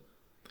filmen.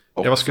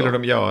 Också. Ja, vad skulle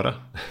de göra?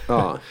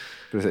 Ja,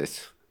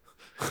 precis.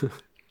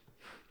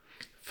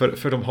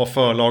 För de har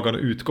förlagen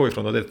att utgå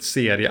ifrån, och det är ett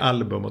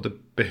seriealbum, och det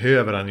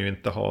behöver han ju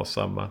inte ha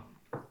samma.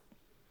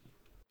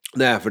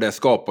 Nej, för det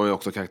skapar man ju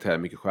också karaktär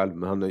mycket själv,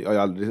 men han har ju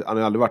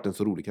aldrig varit en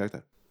så rolig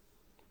karaktär.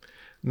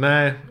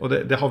 Nej, och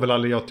det har väl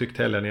aldrig jag tyckt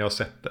heller när jag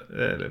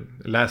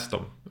har läst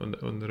dem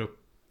under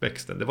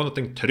uppväxten. Det var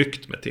något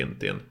tryggt med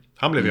Tintin.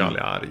 Han blev ju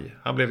aldrig arg.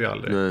 Han blev ju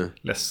aldrig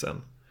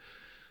ledsen.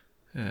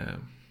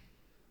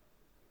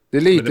 Det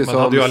är lite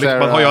som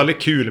man har ju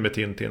aldrig kul med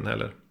Tintin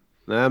heller.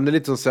 Nej, men det är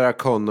lite som Sarah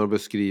Connor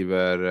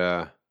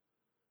beskriver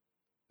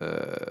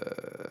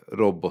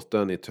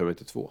roboten i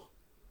Terminator 2.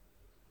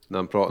 När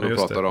han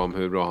pratar om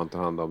hur bra han tar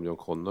hand om John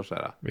Connor. Så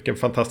här. Vilken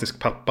fantastisk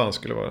pappa han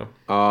skulle vara.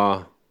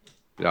 Ja,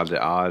 blir aldrig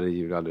arg.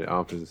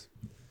 Ja, precis.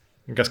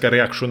 En ganska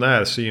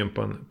reaktionär syn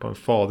på en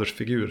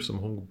fadersfigur som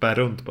hon bär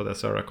runt på det,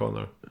 Sarah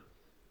Connor.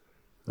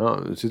 Ja,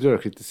 nu sitter du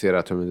och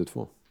kritiserar Terminator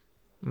 2.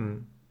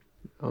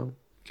 Ja,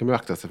 kan man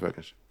akta sig för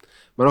kanske.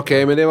 Men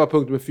okej, men det var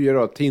punkt nummer 4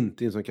 då.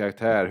 Tintin som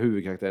karaktär,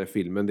 huvudkaraktär i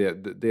filmen.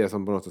 Det är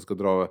som på något sätt ska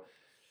dra...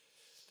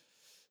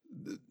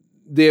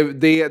 Det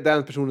är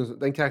den personen,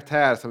 den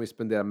karaktär som vi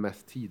spenderar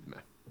mest tid med.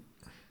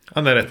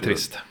 Han är rätt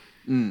trist.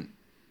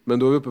 Men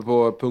då är vi uppe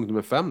på punkt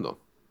nummer 5 då.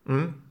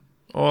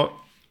 Och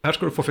här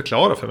ska du få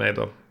förklara för mig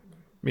då.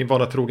 Min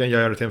vana trogen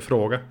gör det till en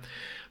fråga.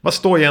 Vad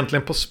står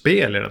egentligen på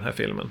spel i den här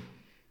filmen?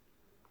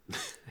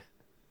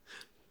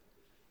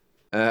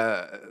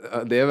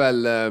 Det är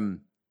väl...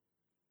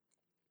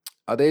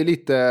 Ja, det är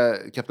lite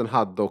Kapten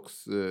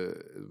Haddocks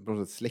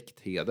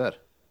släktheder.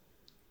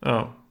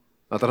 Ja.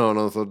 Att han har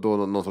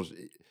någon sorts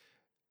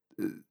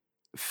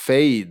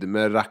fade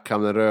med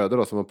Rackham den röde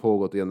då, som har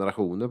pågått i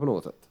generationer på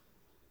något sätt.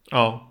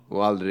 Ja.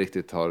 Och aldrig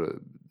riktigt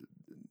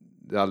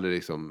det aldrig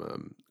liksom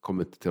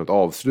kommit till något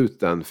avslut,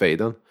 den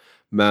faden.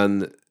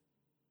 Men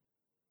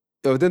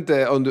Jag vet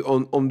inte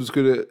om du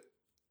skulle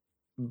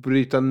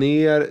bryta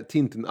ner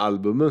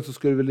Tintin-albumen, så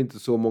skulle väl inte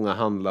så många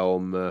handla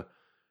om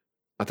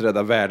att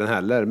rädda världen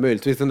heller.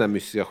 Möjligtvis den där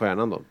mystiska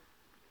stjärnan då.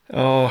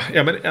 Ja,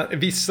 men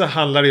vissa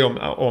handlar ju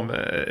om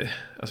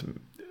alltså,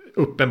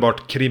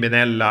 uppenbart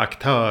kriminella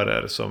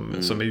aktörer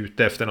som är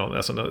ute efter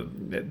någon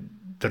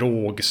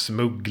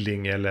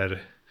drogsmuggling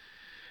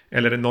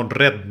eller någon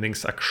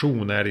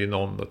räddningsaktion. Är det ju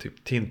någon då,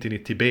 typ Tintin i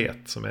Tibet,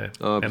 som är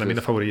en av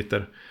mina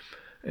favoriter.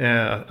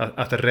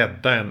 Att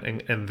rädda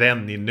en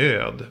vän i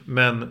nöd,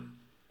 men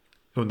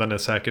undan en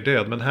säker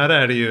död. Men här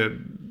är det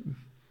ju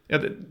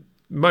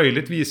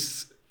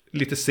möjligtvis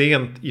lite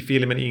sent i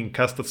filmen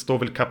inkastat, står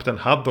väl Kapten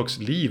Haddocks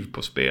liv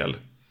på spel.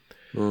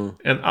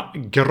 En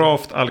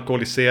gravt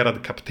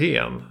alkoholiserad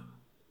kapten.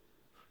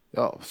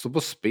 Ja, så på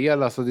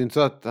spel. Alltså det är inte så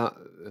att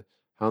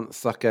han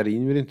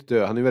Sakarin vill inte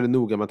dö. Han är väldigt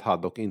noga med att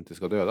Haddock inte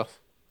ska dödas.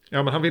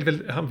 Ja, men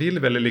han vill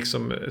väl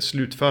liksom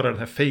slutföra den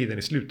här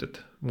fejden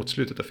mot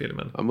slutet av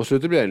filmen. Ja, mot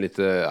slutet blir han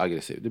lite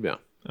aggressiv, det blir han.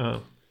 Ja.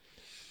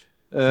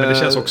 Men det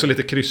känns också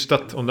lite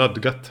krystat och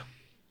nödgat.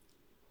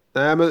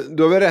 Nej, men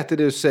du har väl rätt i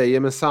det du säger,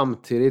 men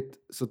samtidigt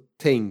så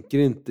tänker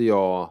inte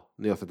jag,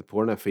 när jag sätter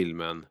på den här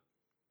filmen,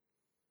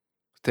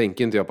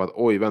 tänker inte jag på att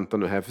oj, vänta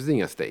nu, här finns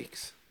inga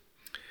stakes.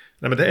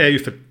 Nej, men det är ju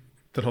för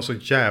den har så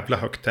jävla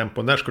högt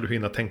tempo. När ska du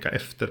hinna tänka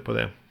efter på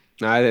det?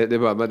 Nej,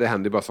 det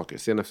händer bara saker.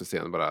 Scen efter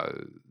scen bara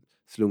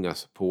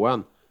slungas på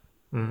en.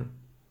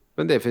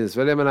 Men det finns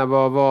väl, jag menar,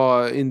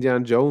 vad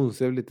Indiana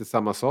Jones är väl lite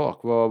samma sak.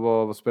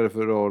 Vad spelar det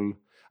för roll? I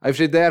och för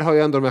sig, där har ju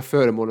ändå de här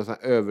föremålen så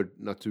här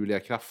övernaturliga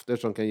krafter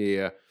som kan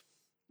ge,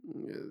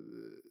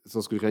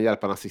 som skulle kunna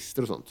hjälpa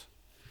nazister och sånt.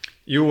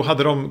 Jo,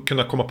 hade de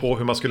kunnat komma på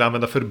hur man skulle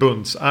använda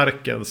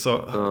förbundsarken, så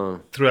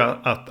tror jag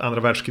att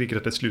andra världskriget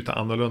hade slutat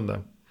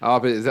annorlunda. Ja,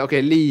 precis.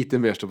 Okej, lite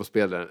mer står på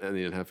spel än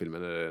i den här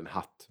filmen. Är det en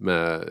hatt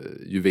med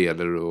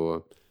juveler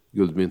och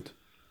guldmynt.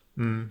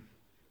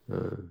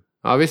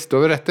 Ja, visst, du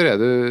har rätt i det.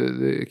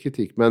 Det är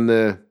kritik.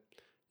 Men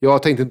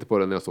jag tänkte inte på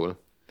det när jag såg den.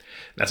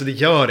 Alltså, det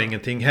gör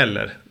ingenting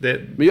heller.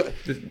 Men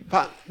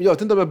jag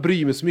vet inte om jag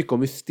bryr mig så mycket om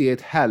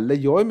mysteriet heller.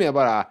 Jag är mer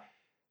bara...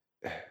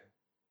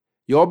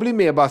 Jag blir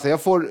mer bara så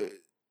jag får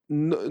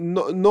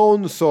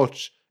någon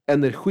sorts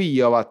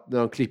energi av att när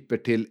de klipper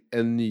till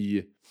en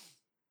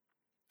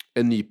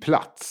ny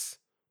plats.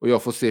 Och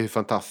jag får se hur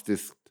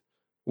fantastiskt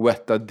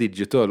Weta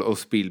Digital och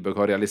Spielberg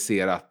har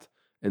realiserat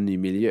en ny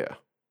miljö.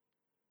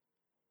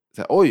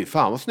 Så här, oj,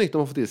 fan vad snyggt de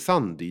har fått till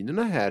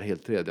sanddynerna här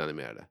helt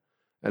 3D-animerade.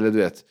 Eller du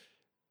vet,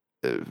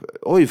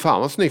 oj,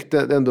 fan vad snyggt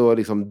den ändå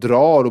liksom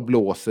drar och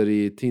blåser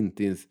i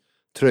Tintins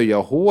tröja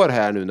och hår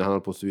här nu när han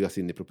håller på att sugas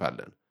in i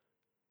propellern.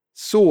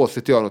 Så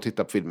sitter jag och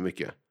tittar på filmen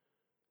mycket.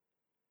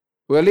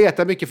 Och jag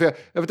letar mycket, för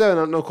jag vet även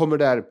när de kommer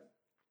där,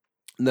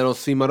 när de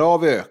svimmar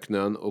av i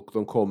öknen och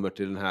de kommer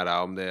till den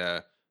här, om det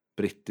är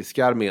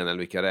brittiska armén eller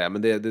vilka det är,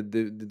 men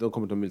de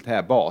kommer till en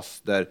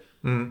militärbas där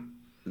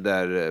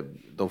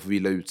de får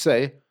vila ut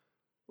sig.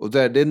 Och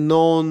där det är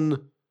någon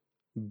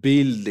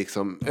bild,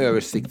 liksom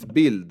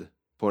översiktsbild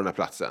på den här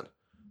platsen.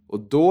 Och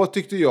då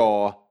tyckte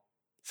jag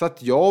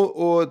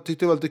och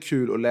tyckte det var lite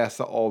kul att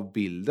läsa av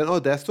bilden.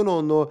 Och där står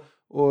någon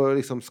och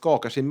liksom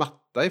skakar sin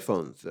matta i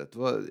fönstret.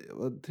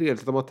 Vad trevligt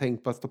att de har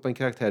tänkt på att stoppa en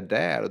karaktär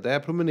där. Och där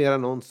promenerar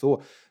någon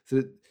så.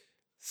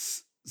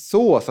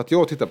 Så att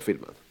jag tittar på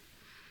filmen.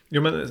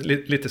 Jo, men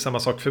lite samma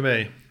sak för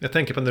mig. Jag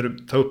tänker på när du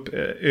tar upp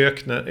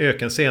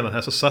ökenscenen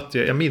här, så satt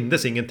jag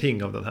mindes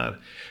ingenting av den här.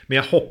 Men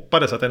jag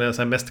hoppades att en av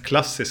de mest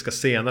klassiska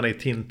scenerna i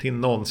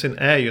Tintin någonsin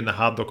är ju när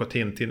Haddock och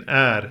Tintin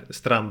är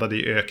strandade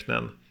i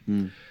öknen.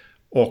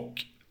 Och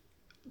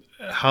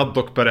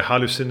Haddock börjar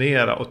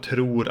hallucinera och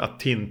tror att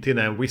Tintin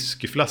är en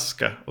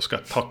whiskyflaska och ska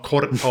ta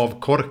av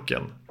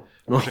korken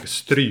och försöka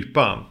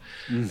strypa han.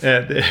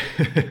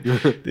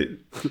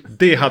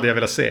 Det hade jag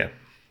velat se.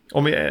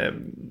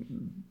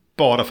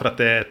 Bara för att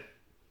det är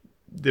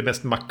det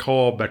mest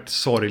makabert,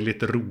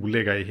 sorgligt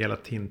roliga i hela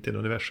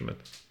Tintin-universumet.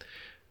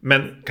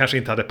 Men kanske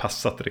inte hade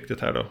passat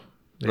riktigt här då.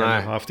 Jag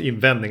har haft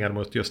invändningar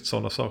mot just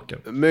sådana saker.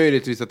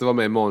 Möjligtvis att det var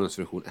med i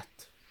manusversion 1.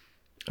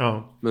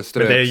 Ja, men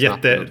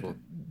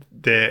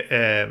det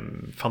är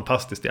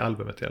fantastiskt i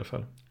albumet i alla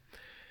fall.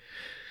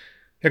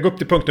 Jag går upp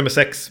till punkt nummer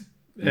 6.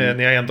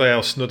 När jag ändå är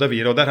och snuddar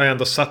vid. Och där har jag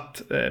ändå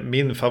satt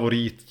min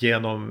favorit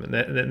genom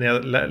när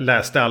jag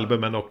läste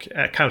albumen och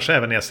kanske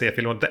även när jag ser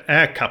filmen. Det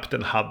är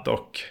Kapten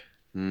Haddock.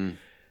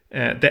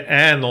 Det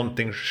är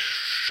någonting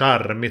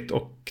charmigt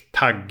och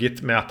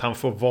taggigt med att han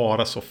får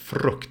vara så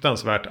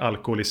fruktansvärt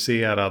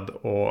alkoholiserad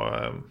och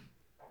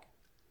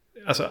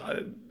alltså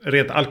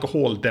rent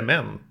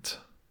alkoholdement.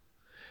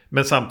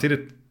 Men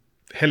samtidigt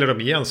häller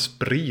de i en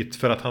sprit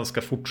för att han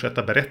ska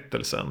fortsätta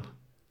berättelsen.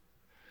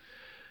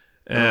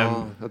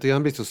 Ja, jag tycker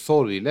han blir så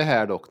sorglig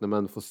här dock när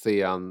man får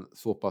se han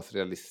så pass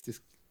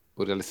realistisk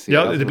och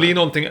realiserad. Ja, det blir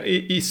någonting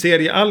i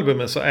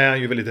seriealbumen så är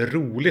han ju väldigt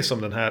rolig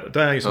som den här. Då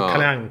är han ju som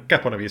Kalle Anka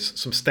på något vis,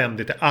 som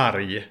ständigt är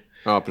arg.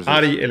 Ja, precis.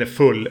 Arg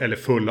eller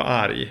full och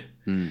arg.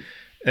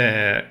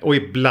 Och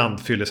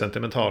ibland fyller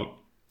sentimental.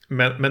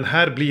 Men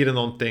här blir det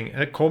någonting,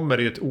 här kommer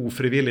det ju ett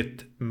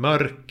ofrivilligt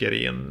mörker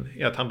in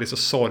i att han blir så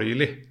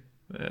sorglig.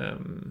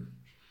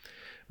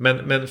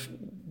 Men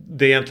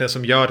det egentligen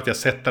som gör att jag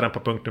sätter den på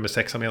punkt nummer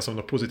 6 med som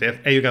något positivt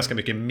är ju ganska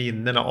mycket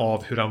minnena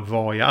av hur han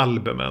var i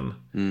albumen.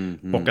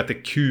 Och att det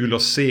är kul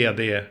att se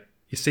det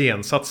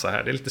iscensatt så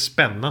här. Det är lite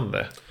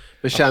spännande.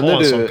 Men känner att ha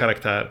en du sån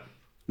karaktär.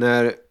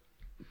 När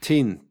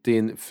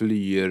Tintin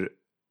flyr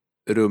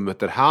rummet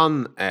där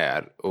han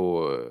är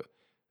och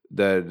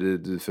där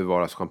det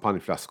förvaras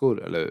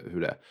champagneflaskor eller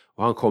hur det är,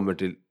 och han kommer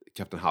till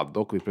Kapten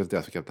Haddock och vi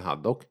presenteras för Kapten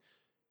Haddock.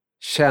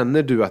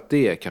 Känner du att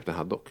det är Kapten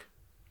Haddock?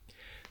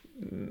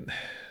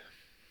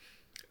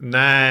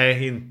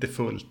 Nej, inte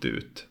fullt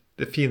ut.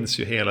 Det finns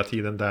ju hela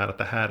tiden där att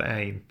det här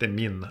är inte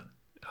min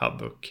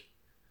Haddock.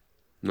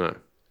 Nej.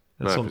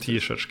 En sån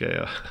t-shirt ska jag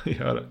göra.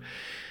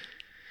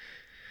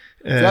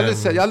 Jag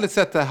har aldrig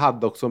sett det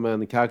Haddock som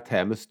en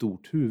karaktär med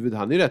stort huvud.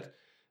 Han är ju rätt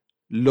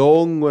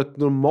lång och ett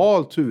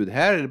normalt huvud.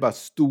 Här är det bara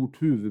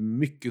stort huvud,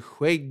 mycket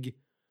skägg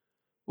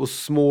och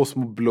små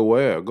blå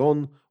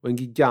ögon och en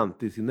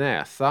gigantisk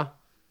näsa.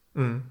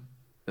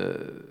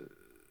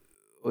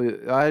 Och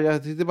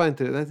jag tyckte bara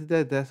inte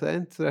det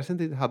ser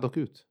inte Haddock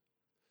ut,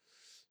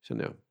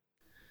 känner jag.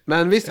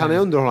 Men visst, han är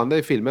underhållande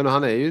i filmen och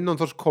han är ju någon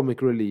sorts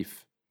comic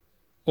relief.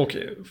 Och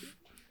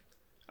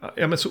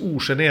ja, men så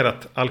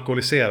ogenerat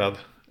alkoholiserad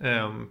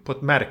på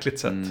ett märkligt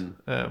sätt.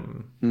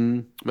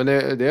 Men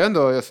det är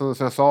ändå, som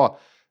jag sa,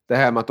 det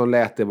här med att de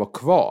lät det vara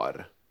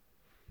kvar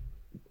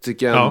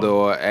tycker jag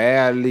ändå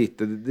är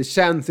lite, det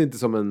känns inte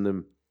som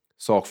en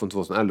sak från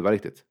 2011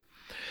 riktigt.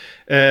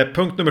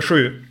 Punkt nummer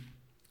 7.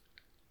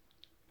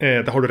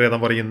 Det har du redan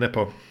varit inne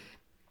på.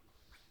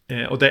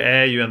 Och det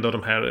är ju ändå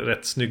de här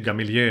rätt snygga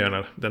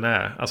miljöerna den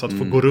är. Alltså att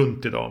få gå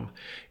runt i dem.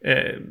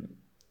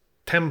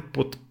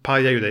 Tempot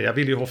pajar ju det. Jag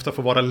vill ju ofta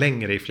få vara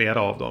längre i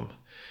flera av dem.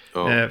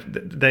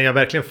 Den jag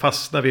verkligen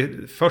fastnar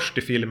vid först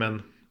i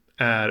filmen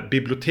är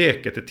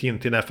biblioteket i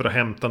Tintin är för att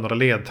hämta några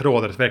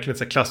ledtrådar. Det är verkligen ett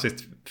så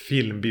klassiskt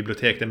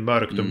filmbibliotek. Det är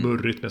mörkt och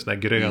murrigt med såna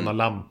här gröna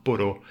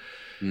lampor och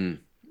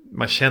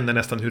man känner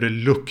nästan hur det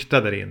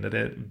luktar där inne. Det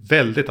är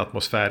väldigt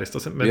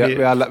atmosfäriskt. Men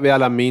vi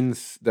alla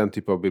minns den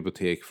typ av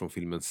bibliotek från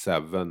filmen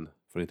Seven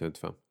från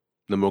 1995.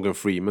 När Morgan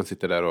Freeman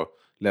sitter där och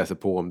läser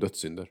på om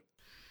dödssynder.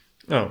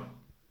 Ja,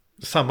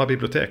 samma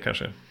bibliotek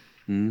kanske.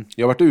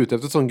 Jag har varit ute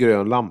efter en sån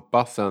grön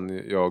lampa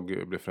sen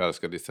jag blev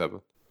förälskad i Seven.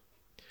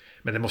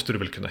 Men det måste du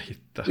väl kunna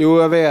hitta? Jo,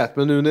 jag vet.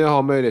 Men nu när jag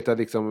har möjlighet att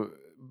liksom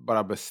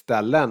bara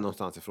beställa en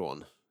någonstans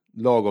ifrån,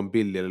 lagom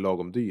billig eller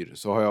lagom dyr,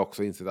 så har jag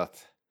också insett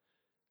att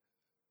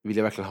vill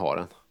jag verkligen ha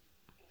den?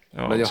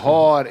 Ja, men jag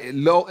har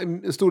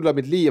en stor del av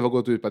mitt liv har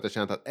gått ut på att jag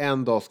känt att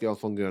en dag ska jag ha en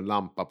sån grön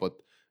lampa på ett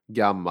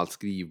gammalt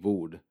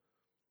skrivbord.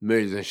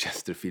 Möjligen en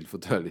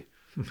Chesterfield-fåtölj.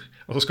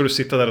 Och så ska du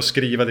sitta där och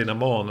skriva dina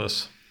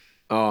manus.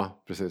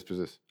 Ja, precis.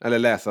 Eller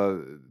läsa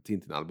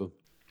Tintin-album.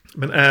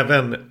 Men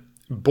även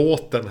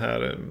båten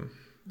här,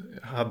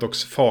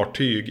 Haddocks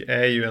fartyg,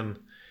 är ju en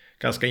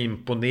ganska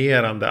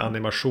imponerande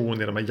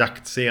animation i de här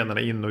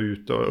jaktscenerna in och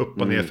ut och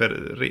upp och ner för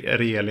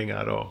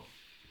relingar och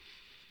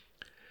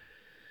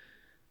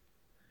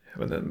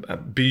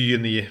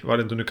byn i, vad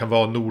det inte nu kan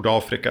vara,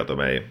 Nordafrika. De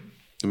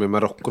är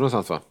Marocko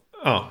någonstans, va?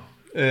 Ja.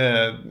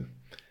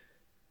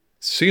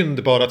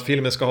 Synd bara att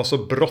filmen ska ha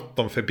så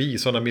bråttom förbi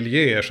sådana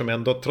miljöer som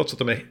ändå, trots att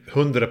de är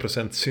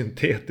 100%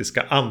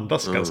 syntetiska,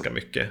 andas ganska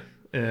mycket.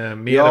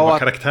 Mer än vad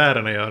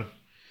karaktärerna gör.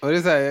 Och det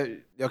är så här,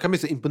 jag kan bli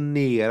så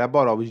imponerad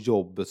bara av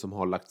jobbet som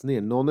har lagts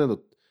ner. Någon har ändå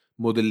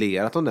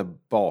modellerat de där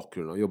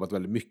bakgrunden och jobbat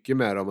väldigt mycket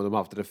med dem. Och de har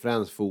haft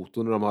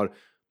referensfoton och de har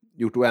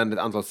gjort oändligt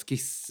antal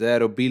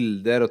skisser och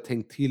bilder och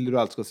tänkt till hur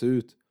allt ska se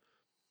ut.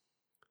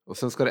 Och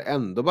sen ska det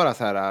ändå bara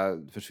så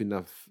här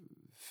försvinna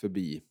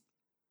förbi.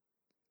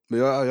 Men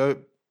jag är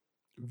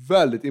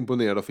väldigt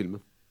imponerad av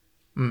filmen.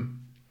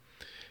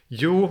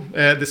 Jo,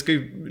 det ska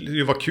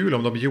ju vara kul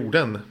om de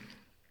gjorde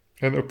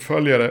en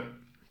uppföljare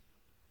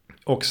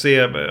och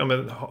se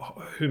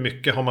hur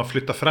mycket har man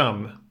flyttat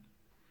fram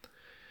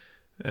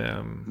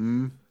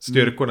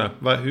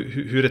styrkorna.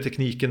 Hur är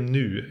tekniken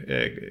nu?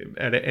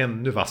 Är det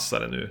ännu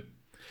vassare nu?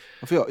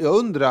 För jag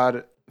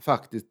undrar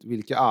faktiskt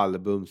vilka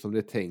album som det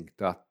är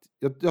tänkt att...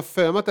 Jag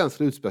för mig att den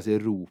skulle utspelas i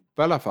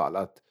Europa i alla fall.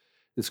 Att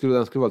den skulle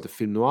vara lite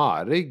film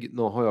noirig.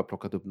 Har jag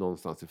plockat upp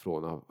någonstans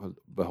ifrån och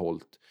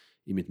behållit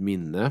i mitt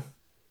minne.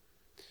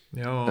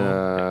 Ja.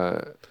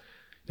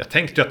 Jag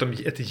tänkte att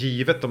ett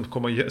givet de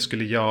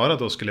skulle göra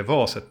då skulle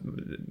vara så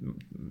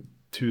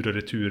tur och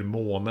retur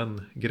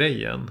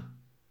månen-grejen.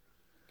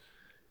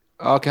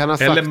 Okay,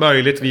 eller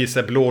möjligtvis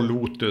är Blå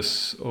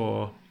Lotus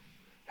och...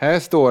 Här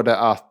står det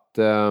att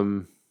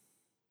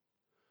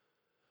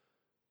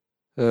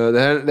det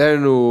här är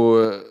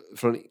nog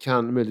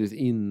kan möjligtvis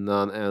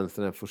innan ens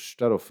den här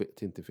första då,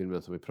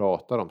 Tintin-filmen som vi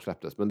pratar om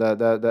släpptes. Men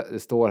det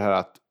står här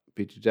att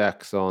Peter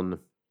Jackson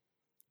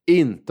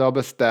inte har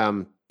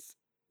bestämt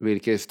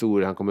vilka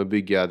historier han kommer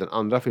bygga den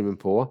andra filmen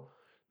på.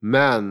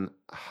 Men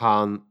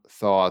han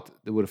sa att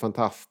det vore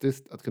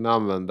fantastiskt att kunna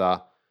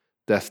använda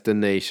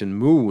Destination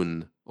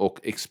Moon och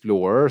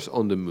Explorers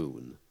on the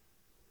Moon.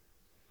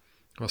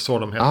 Vad sa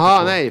de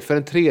här? Nej, för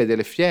en tredje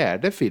eller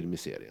fjärde film i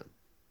serien.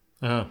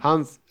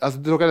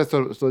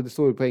 Uh-huh. Det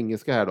står ju på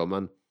engelska här då,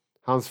 men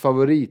Hans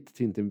favorit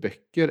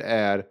Tintin-böcker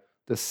är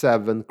The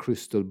Seven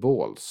Crystal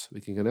Balls.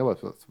 Vilken kan det vara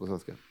på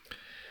svenska?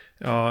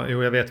 Ja,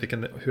 jo, jag vet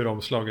hur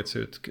omslaget ser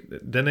ut.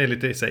 Den är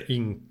lite så här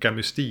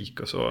inka-mystik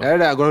och så. Är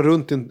det där? Går han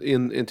runt i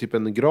en typ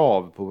en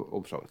grav på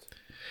omslaget?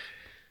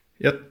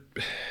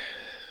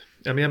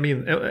 Ja,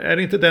 men är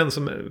det inte den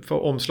som för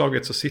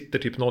omslaget så sitter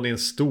typ någon i en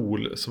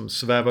stol som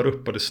svävar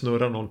upp och det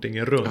snurrar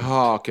någonting runt?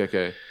 Jaha,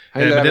 okej.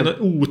 Men det är en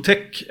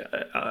otäck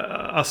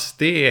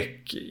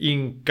aztek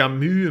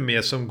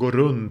inka-mumie som går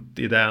runt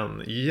i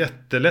den.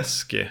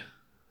 Jätteläskig.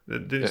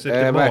 Det ser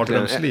lite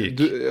mardrömslik.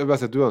 Jag vill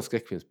säga att du har en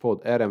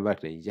skräckfilmspodd. Är den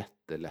verkligen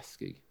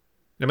jätteläskig?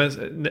 Ja, men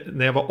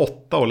när jag var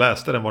 8 och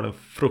läste den var den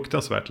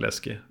fruktansvärt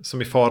läskig.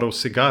 Som i Faros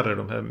cigarrer,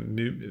 de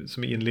här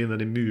som är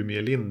inlindade i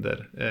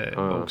mumielinder.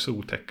 Var också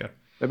otäcka.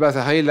 Jag vill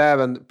säga, han gillar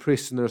även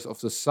Prisoners of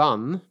the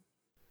Sun.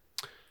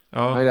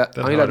 Ja,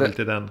 den hör väl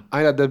till den.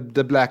 Han gillar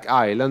The Black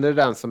Island, det är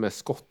den som är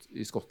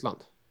i Skottland.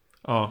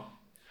 Ja.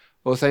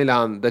 Och sen gillar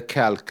han The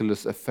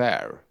Calculus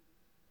Affair.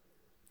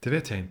 Det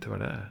vet jag inte vad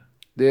det är.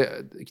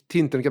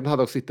 Tintin kan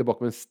ha sitter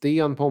bakom en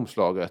sten på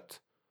omslaget.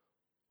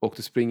 Och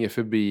det springer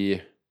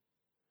förbi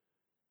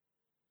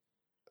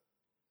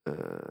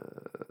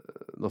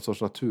någon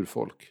sorts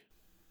naturfolk.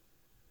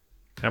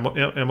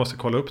 Jag måste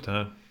kolla upp det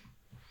här.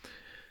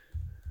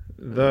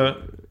 The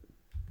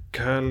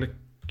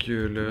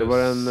Calculus.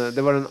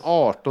 Det var den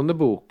 18:e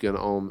boken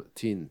om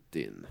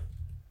Tintin.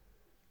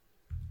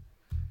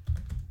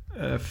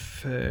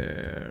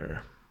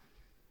 Affair.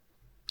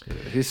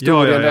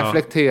 Historien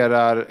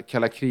reflekterar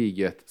kalla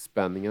kriget,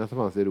 spänningarna som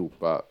fanns i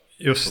Europa.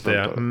 Just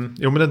det.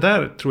 Jo, men den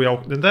där tror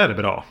jag, den där är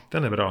bra.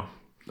 Den är bra.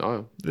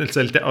 Ja. Det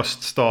är lite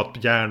öststat,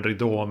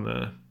 järnridån.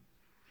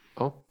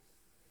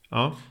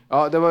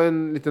 Ja, det var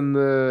en liten,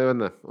 jag vet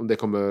inte om det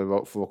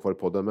kommer få vara kvar i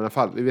podden, men i alla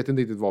fall, vi vet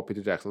inte riktigt vad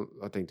Peter Jackson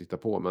har tänkt titta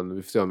på, men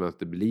vi får se om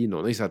det blir någon.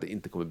 Jag gissar att det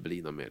inte kommer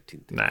bli någon mer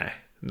Tintin.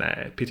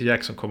 Nej, Peter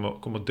Jackson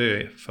kommer att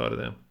dö före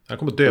det. Han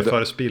kommer att dö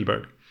före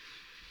Spielberg.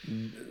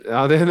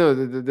 Ja,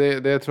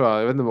 det tror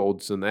jag vet inte vad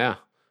oddsen är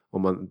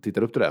om man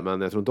tittar upp det där,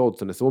 men jag tror inte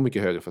oddsen är så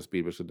mycket högre för att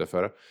Spielberg ska dö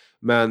före.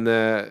 Men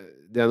det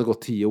har ändå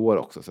gått 10 år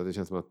också, så det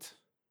känns som att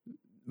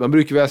man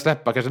brukar väl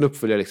släppa kanske en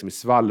uppföljare liksom i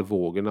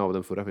svallvågorna av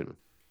den förra filmen.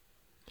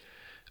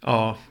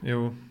 Ja,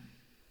 jo.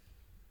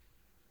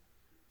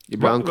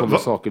 Ibland kommer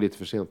saker lite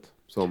för sent.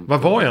 Var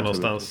var jag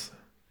någonstans?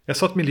 Jag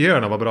sa att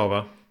miljöerna var bra,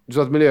 va? Du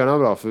sa att miljöerna var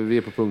bra, för vi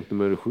är på punkt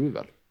nummer 7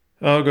 väl?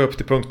 Ja, gå upp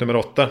till punkt nummer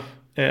 8.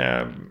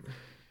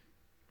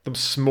 De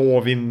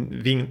små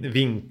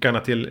vinkarna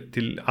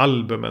till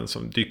albumen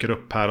som dyker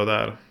upp här och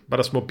där.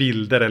 Bara små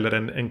bilder eller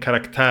en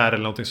karaktär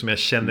eller någonting som jag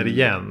känner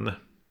igen.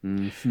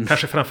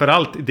 Kanske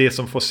framförallt det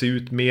som får se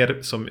ut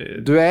mer som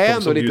du är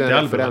ändå lite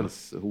en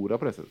referenshora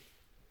på det sättet.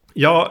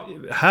 Ja,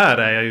 här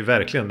är jag ju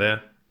verkligen det.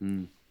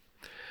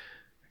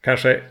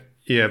 Kanske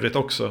i övrigt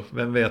också,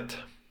 vem vet.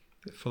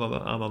 Det får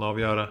någon annan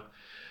avgöra.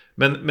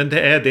 Men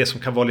det är det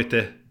som kan vara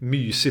lite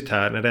mysigt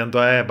här, när det ändå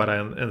är bara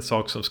en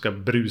sak som ska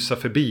brusa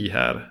förbi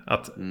här.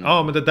 Att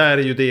ja, men det där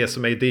är ju det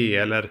som är det,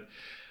 eller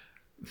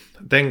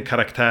den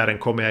karaktären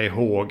kommer jag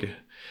ihåg.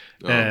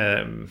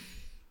 Ja.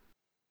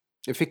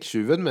 Jag fick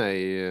tjuven med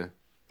i...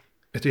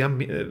 Vet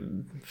du,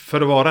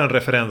 för att vara en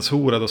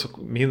referenshora då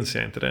så minns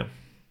jag inte det.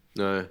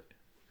 Nej.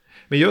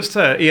 Men just så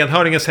här,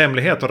 Enhörningens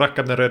hemlighet och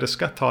Rackab den röde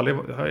skatt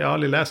har jag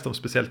aldrig läst om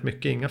speciellt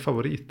mycket. Inga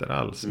favoriter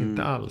alls,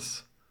 inte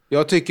alls.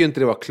 Jag tycker inte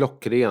det var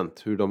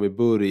klockrent hur de i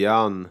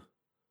början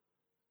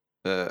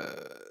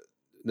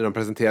när de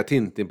presenterar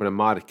Tintin på den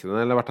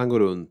marknaden eller vart han går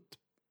runt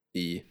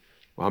i.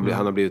 Och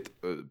han har blivit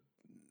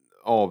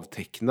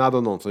avtecknad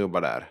av någon som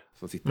jobbar där,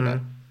 som sitter där.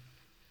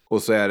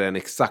 Och så är det en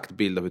exakt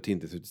bild av hur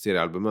Tintin ser ut i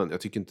seriealbumen.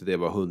 Jag tycker inte det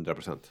var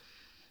 100%.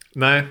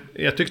 Nej,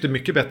 jag tyckte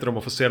mycket bättre om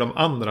att få se de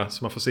andra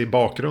som man får se i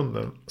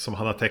bakgrunden som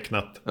han har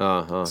tecknat.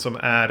 Aha. Som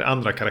är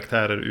andra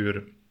karaktärer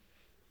ur...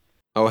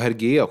 Ja, och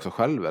Hergé också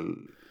själv väl?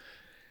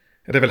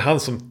 Det är väl han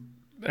som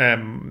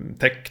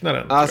tecknar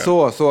den. Ja,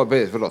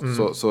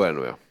 förlåt. Så är det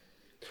nog, ja.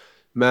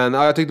 Men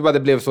ja, jag tyckte bara det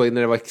blev så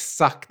när det var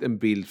exakt en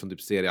bild från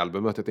typ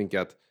seriealbumet. Jag tänker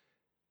att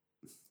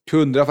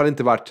kunde i alla fall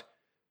inte varit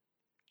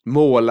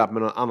målat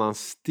med någon annan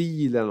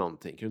stil eller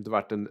någonting. Kunde inte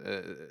varit en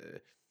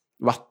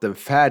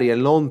vattenfärg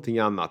eller någonting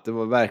annat. Det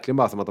var verkligen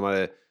bara som att de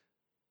hade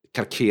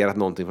kalkerat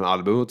någonting från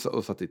albumet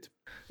och satt dit.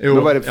 Jo,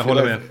 jag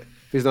håller med.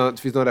 Finns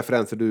det några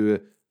referenser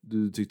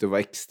du tyckte var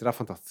extra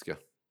fantastiska?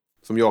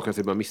 Som jag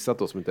kanske har missat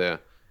då, som inte är...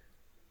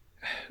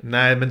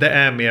 Nej, men det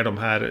är mer de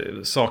här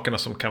sakerna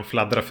som kan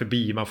fladdra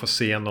förbi. Man får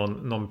se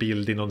någon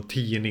bild i någon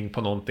tidning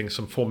på någonting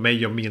som får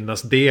mig att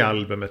minnas det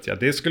albumet. Ja,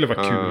 det skulle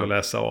vara kul att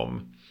läsa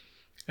om.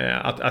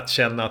 Att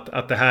känna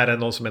att det här är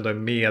någon som ändå är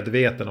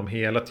medveten om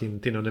hela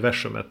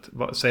Tintin-universumet.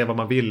 Säga vad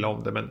man vill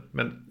om det,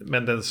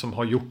 men den som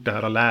har gjort det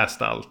här har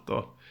läst allt.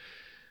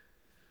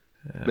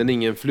 Men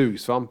ingen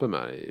flugsvamp är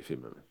med i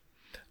filmen?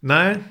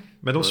 Nej,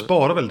 men de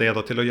sparar väl det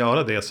då till att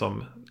göra det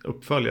som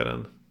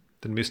uppföljaren.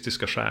 Den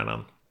mystiska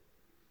stjärnan.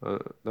 Ja,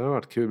 det har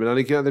varit kul,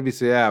 men det blir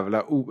så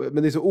jävla...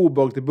 Men det är så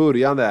obehagligt i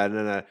början där.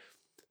 När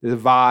det är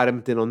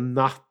varmt, det är någon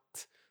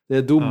natt. Det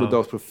är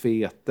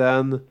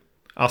domedagsprofeten.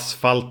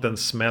 Asfalten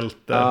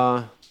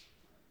smälter.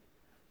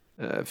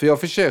 För jag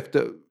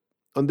försökte,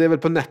 och det är väl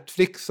på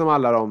Netflix som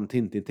alla de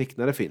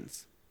Tintin-tecknare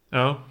finns.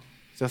 Ja.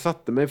 Så jag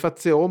satte mig för att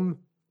se om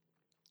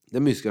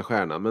Den mystiska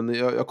stjärnan, men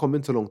jag kom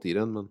inte så långt i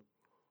den, men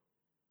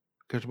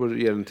kanske borde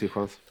ge den till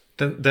chans.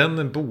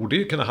 Den borde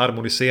ju kunna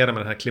harmonisera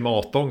med den här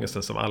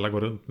klimatångesten som alla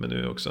går runt med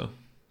nu också.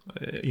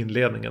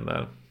 Inledningen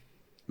där.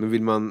 Men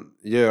vill man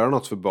göra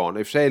något för barn?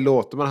 I och för sig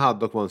låter man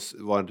Haddock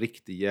vara en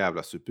riktig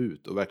jävla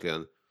suput och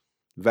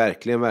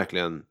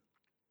verkligen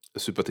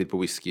supa till på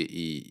whisky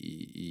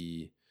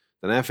i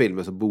den här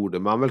filmen, så borde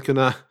man väl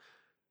kunna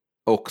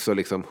också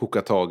liksom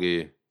hooka tag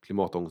i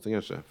klimatångesten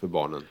kanske för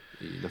barnen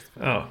i nästa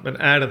film. Ja, men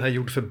är den här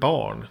gjord för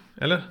barn?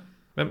 Eller?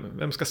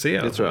 Vem ska se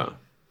den? Det tror jag.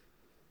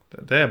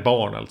 Det är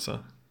barn alltså.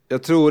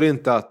 Jag tror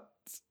inte att,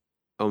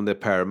 om det är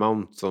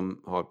Paramount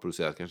som har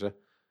producerat kanske.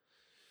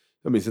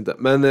 Jag minns inte.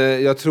 Men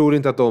jag tror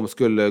inte att de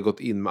skulle gått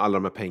in med alla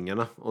de här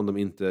pengarna om de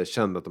inte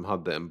kände att de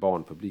hade en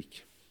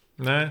barnpublik.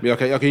 Nej. Men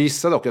jag kan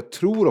gissa dock. Jag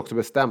tror också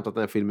bestämt att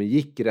den här filmen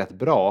gick rätt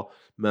bra.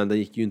 Men den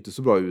gick ju inte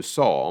så bra i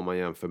USA om man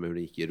jämför med hur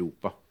den gick i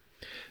Europa.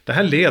 Det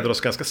här leder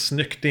oss ganska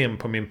snyggt in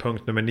på min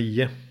punkt nummer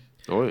 9.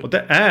 Oj. Och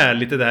det är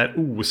lite där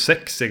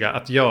osexiga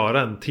att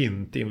göra en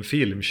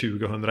Tintin-film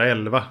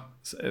 2011.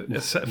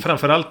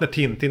 Framförallt när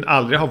Tintin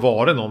aldrig har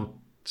varit någon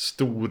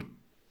stor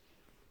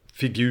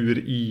figur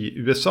i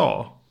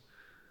USA.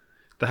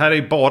 Det här är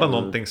ju bara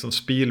någonting som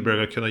Spielberg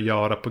har kunnat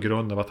göra på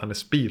grund av att han är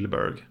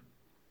Spielberg.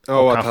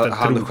 Ja, och att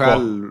han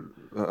själv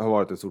har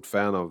varit ett stort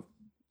fan av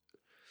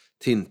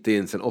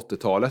Tintin sedan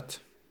 80-talet.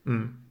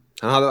 Mm.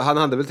 Han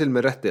hade väl till och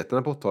med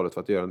rättigheterna på 80-talet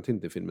för att göra en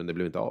Tintin-film, men det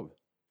blev inte av.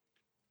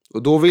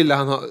 Och då ville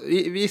han ha...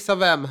 Visa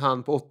vem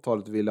han på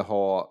 80-talet ville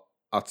ha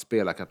att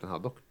spela Kapten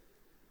Haddock.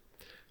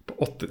 På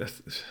 80...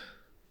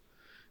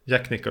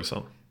 Jack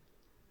Nicholson.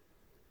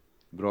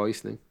 Bra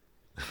gissning.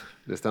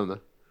 Det stämde.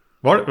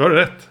 Var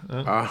det rätt?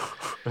 Ja. Ja.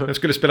 Vem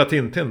skulle spela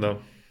Tintin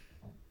då?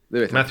 Det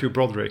vet jag. Matthew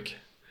Broderick.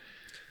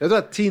 Jag tror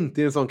att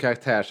Tintin är en sån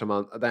karaktär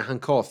som där han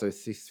castar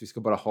sist. Vi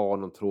ska bara ha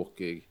någon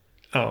tråkig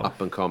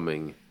up and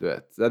coming, du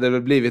vet. Det hade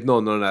väl blivit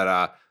någon av de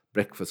där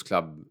Breakfast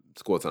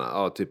Club-skådespelarna.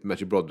 Ja, typ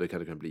Matthew Broderick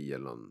hade kunnat bli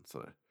eller någon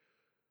sån där.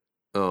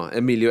 Ja,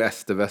 Emilio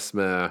Estevez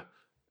med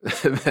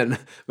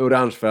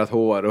orangefärgat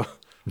hår och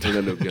den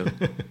där luggen.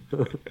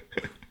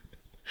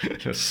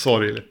 Det är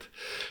sorgligt.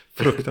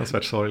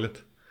 Fruktansvärt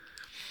sorgligt.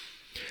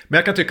 Men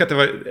jag kan tycka att det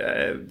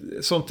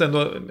var sånt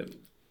ändå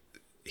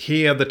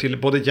heder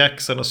till både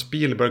Jackson och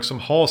Spielberg som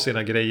har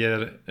sina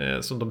grejer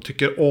som de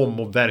tycker om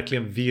och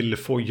verkligen vill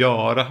få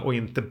göra och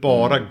inte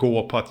bara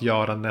gå på att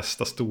göra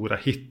nästa stora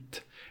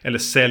hit eller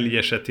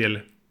säljer sig till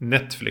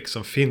Netflix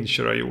som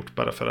Fincher har gjort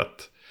bara för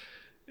att...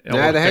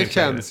 Nej, det här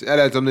känns...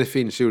 Eller som när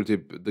Fincher gjorde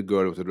typ The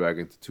Girl with the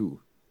Dragon 2.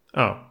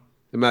 Ja.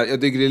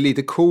 Jag tycker det är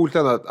lite coolt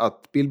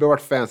att Spielberg har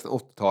varit fan sedan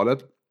 80-talet.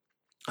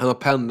 Han har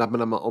pennat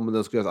med om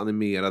den skulle göras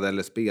animerad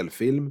eller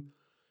spelfilm.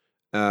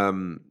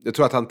 Jag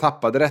tror att han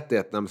tappade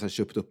rättigheterna men sen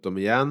köpte upp dem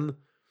igen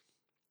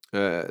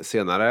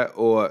senare.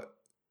 Och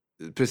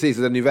precis,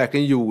 den är ju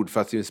verkligen gjord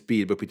för att Steven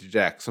Spielberg och Peter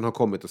Jackson har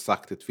kommit och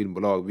sagt till ett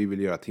filmbolag: vi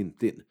vill göra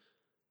Tintin.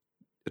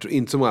 Jag tror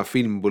inte så många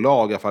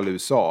filmbolag, i alla fall i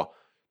USA,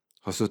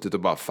 har suttit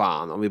och bara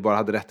fan, om vi bara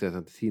hade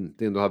rättigheten till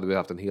Tintin, då hade vi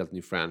haft en helt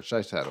ny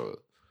franchise här och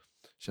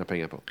tjäna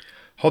pengar på.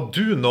 Har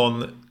du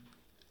någon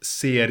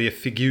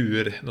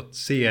seriefigur, något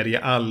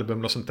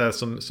seriealbum, något sånt där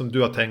som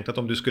du har tänkt att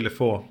om du skulle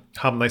få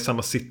hamna i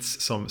samma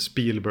sits som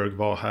Spielberg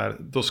var här,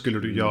 då skulle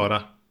du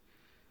göra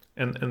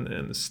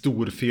en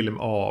stor film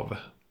av?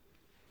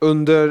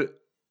 Under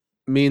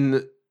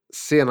min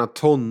sena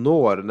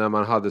tonår, när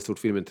man hade stort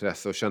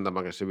filmintresse och kände att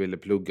man kanske ville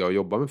plugga och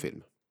jobba med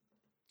film,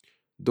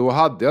 då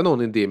hade jag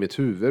någon idé i mitt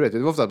huvud. Det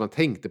var ofta att man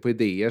tänkte på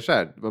idéer så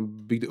här.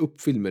 Man byggde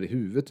upp filmer i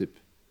huvudet typ.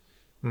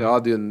 Jag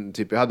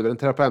hade väl en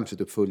Terra Prime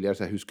uppföljare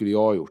så här, hur skulle jag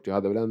ha gjort? Jag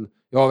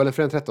har väl en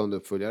Fredag 13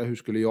 uppföljare, hur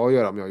skulle jag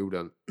göra om jag gjorde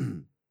en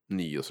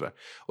ny och sådär.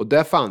 Och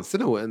där fanns det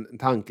nog en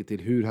tanke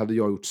till hur hade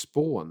jag gjort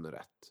Spawn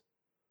rätt.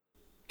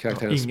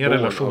 Ingen Spawn,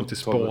 relation till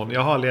Spawn.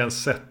 Jag har aldrig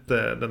ens sett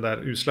den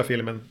där usla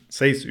filmen.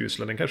 Sägs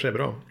usla, den kanske är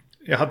bra.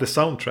 Jag hade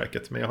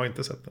soundtracket, men jag har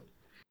inte sett den.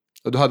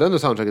 Och du hade ändå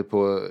soundtracket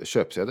på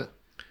köpsedel?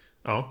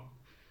 Ja.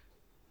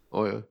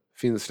 Oj,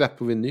 finns släpp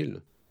på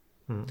vinyl.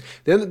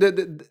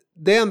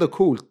 Det är ändå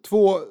coolt.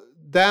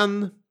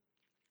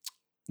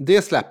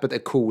 Det släppet är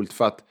coolt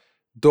för att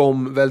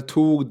de väl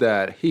tog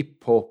där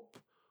hiphop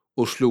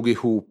och slog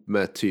ihop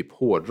med typ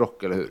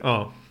hårdrock, eller hur?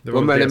 Ja, det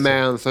var Marilyn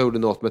Manson gjorde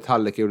något,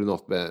 Metallica gjorde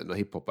något med några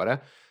hiphoppare.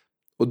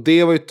 Och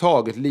det var ju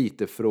taget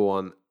lite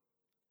från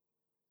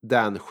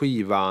den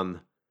skivan.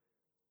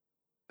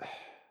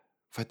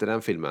 Vad heter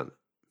den filmen?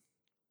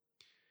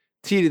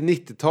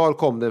 Tidigt 90-tal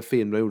kom det en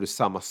film där de gjorde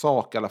samma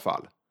sak i alla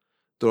fall.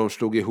 Då de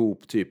slog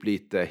ihop typ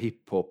lite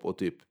hiphop och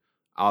typ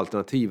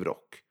alternativ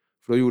rock.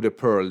 För då gjorde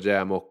Pearl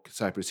Jam och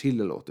Cypress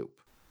Hill en låt ihop.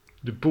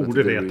 Du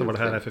borde veta vad det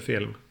här är för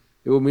film.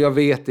 Jo, men jag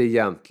vet det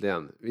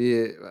egentligen.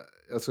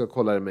 Jag ska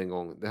kolla det med en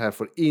gång. Det här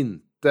får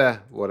inte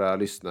våra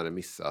lyssnare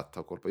missa att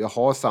ta koll på. Jag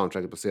har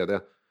soundtracket på CD.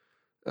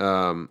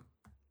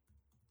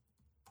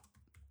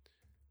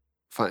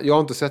 Jag har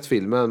inte sett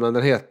filmen, men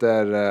den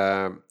heter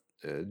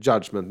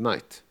Judgment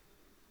Night.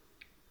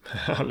 Jag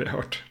har aldrig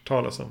hört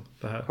talas om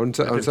det här.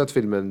 Har du sett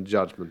filmen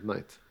Judgment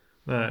Night?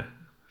 Nej,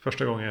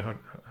 första gången jag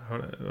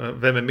hör.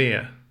 Vem är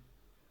med?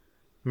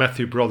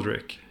 Matthew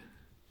Broderick.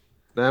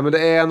 Nej, men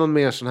det är någon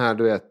mer sån här,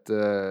 du vet...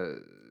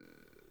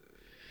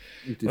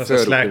 Alltså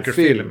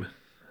släkerfilm.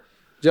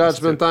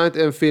 Judgment Night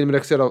är en film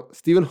regisserad av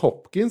Stephen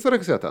Hopkins har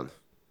regisserat den.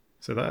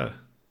 Så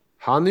där.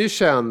 Han är ju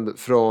känd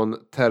från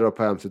Terror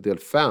på Elm Street del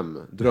 5,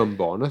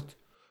 Drömbarnet.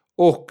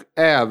 Och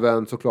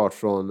även såklart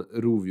från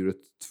Rovdjuret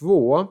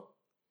 2.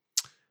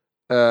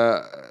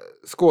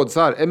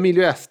 Skådisar,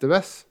 Emilio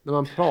Estevez, när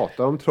man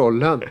pratar om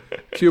trollen.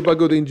 Cuba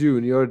Gooding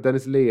Jr.,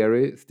 Dennis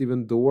Leary,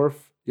 Steven Dorff,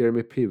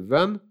 Jeremy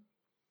Piven.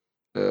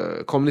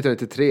 Kom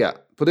 1993.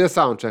 På det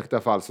soundtracket i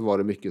alla fall så var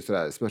det mycket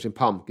sådär. Smashing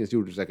Pumpkins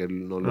gjorde säkert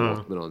någon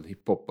låt med någon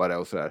hiphoppare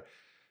och sådär.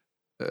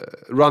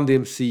 Run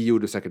DMC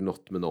gjorde säkert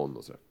något med någon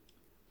och sådär.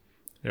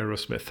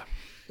 Aerosmith.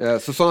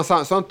 Så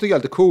sånt tycker jag är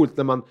lite coolt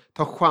när man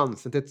tar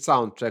chansen till ett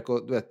soundtrack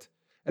och du vet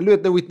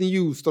när Whitney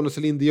Houston och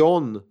Celine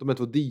Dion, de här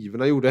två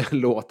divorna, gjorde en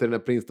låt i den här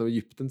Prinsen av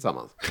Egypten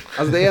tillsammans.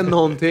 Alltså det är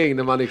någonting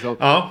när man liksom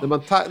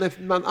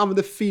när man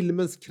använder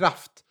filmens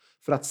kraft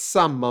för att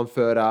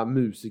sammanföra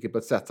musiker på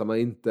ett sätt som man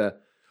inte...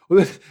 Och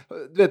du vet,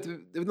 jag vet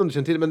inte om du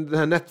känner till, men den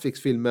här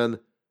Netflix-filmen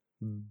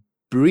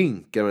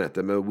Brink, eller vad den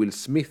heter, med Will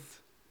Smith.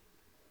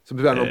 Som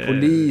blir någon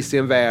polis i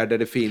en värld där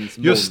det finns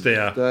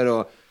monster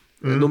och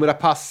de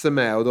rapasser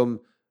med och de...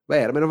 Vad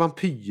är de? Är de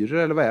vampyrer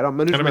eller vad är de?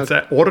 Men kan de inte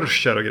säga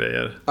orcher och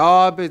grejer?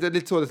 Ja, det är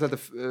lite så det heter.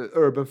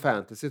 Urban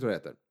fantasy tror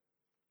jag det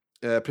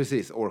heter.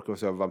 Precis, orker och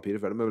så vampyrer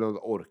för. De är väl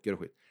orker och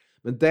skit.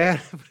 Men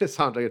där på det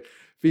soundtracket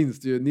finns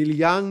det ju...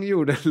 Neil Young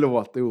gjorde en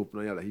låt ihop med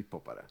någon jävla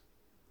hiphoppare.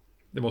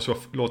 Det måste vara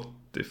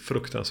låtit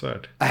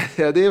fruktansvärt.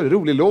 Ja, det är en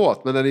rolig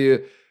låt, men den är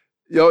ju...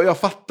 Jag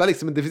fattar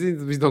liksom, det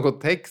finns inte någon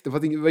kontext. Det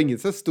var ingen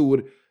så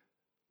stor...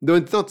 Det var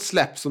inte något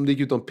släpp som det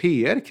gick ut om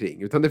PR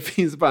kring, utan det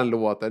finns bara en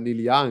låt där Neil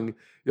Young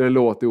gör en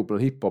låt ihop med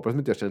någon hiphopare som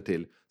inte jag känner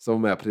till,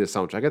 som var med på det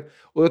soundtracket.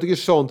 Och jag tycker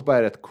sånt bara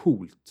är rätt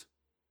coolt.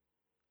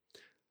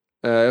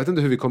 Jag vet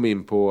inte hur vi kom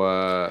in på...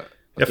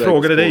 jag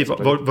frågade dig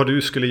vad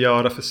du skulle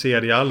göra för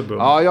seriealbum.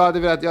 Ja,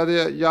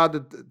 jag hade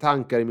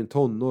tankar i min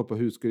tonår på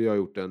hur skulle jag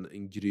gjort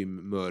en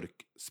grym, mörk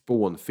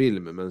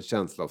spånfilm med en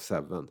känsla av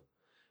Seven.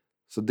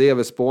 Så det är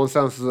väl Spån.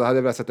 Sen så hade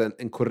jag velat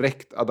sett en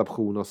korrekt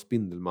adaption av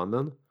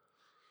Spindelmannen.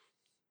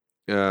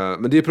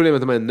 Men det är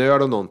problemet när man är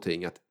nörd av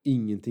någonting, att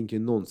ingenting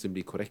kan någonsin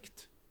bli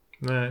korrekt.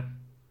 Nej.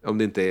 Om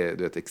det inte är,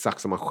 du vet, exakt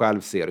som man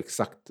själv ser,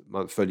 exakt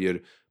man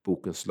följer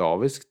boken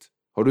slaviskt.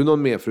 Har du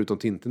någon mer förutom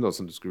Tintin då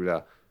som du skulle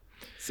vilja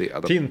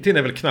se? Tintin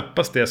är väl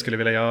knappast det jag skulle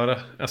vilja göra.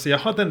 Alltså jag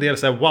hade en del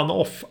så här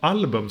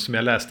one-off-album som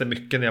jag läste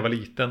mycket när jag var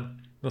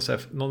liten.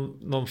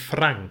 Någon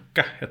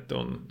Franka hette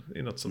hon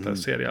i något sånt här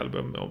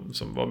seriealbum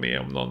som var med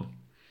om någon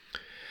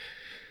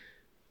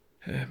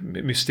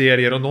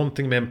mysterier och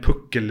någonting med en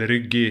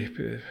puckelryggig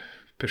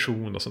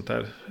person och sånt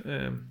där.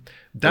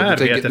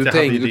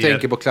 Du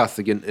tänker på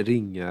klassikern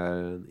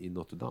Ringaren i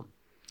Notre Dame.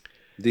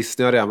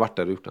 Disney har redan varit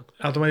där och gjort den.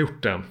 Ja, de har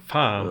gjort den.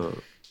 Fan. Ja.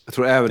 Jag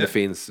tror även det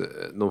finns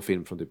någon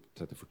film från typ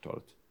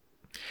 30-40-talet.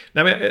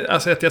 Nej, men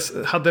alltså att jag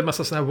hade en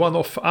massa sådana här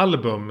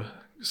one-off-album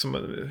som,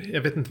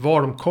 jag vet inte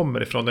var de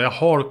kommer ifrån och jag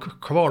har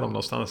kvar dem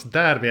någonstans.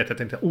 Där vet jag att jag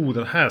tänkte,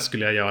 den här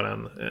skulle jag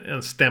göra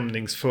en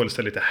stämningsfull,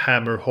 så lite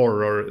Hammer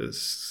horror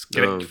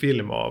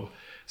skräckfilm av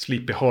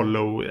Sleepy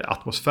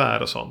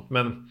Hollow-atmosfär och sånt.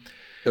 Men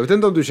jag vet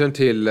inte om du känner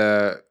till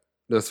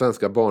den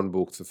svenska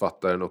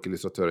barnboksförfattaren och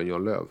illustratören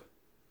Jan Löv.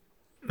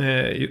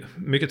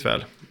 Mycket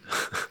väl.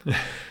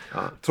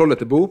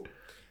 Trollhättebo.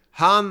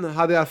 Han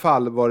hade i alla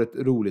fall varit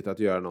roligt att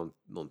göra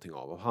någonting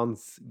av. Och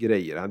hans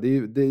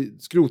grejer.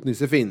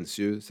 Skrotnisse finns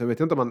ju. Sen vet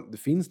jag inte om det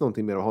finns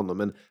någonting mer av honom.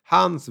 Men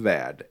hans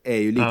värld är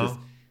ju lite...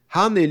 Ja.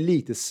 Han är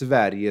lite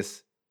Sveriges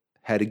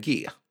Herr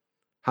G.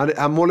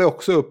 Han målar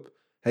också upp...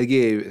 Herr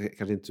G är ju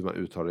kanske inte hur man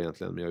uttalar det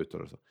egentligen. Men jag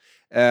uttalar det så.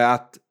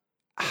 Att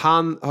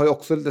han har ju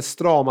också lite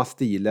strama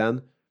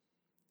stilen.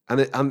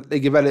 Han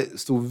lägger väldigt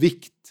stor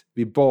vikt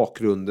vid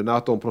bakgrunderna.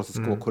 Att de på något sätt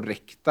ska vara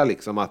korrekta.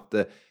 Liksom,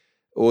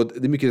 och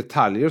det är mycket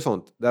detaljer och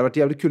sånt. Det har varit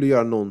jävligt kul att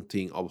göra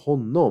någonting av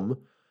honom.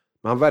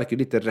 Men han verkar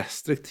lite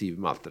restriktiv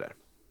med allt det där.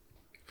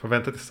 Får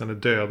vänta tills han är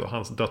död och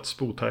hans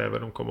dödsbo tar över.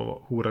 De kommer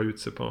att hora ut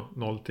sig på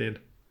nolltid.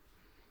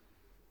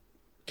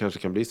 Kanske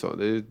kan bli så.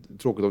 Det är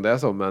tråkigt om det är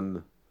så,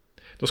 men...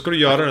 Då ska du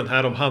göra den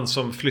här om han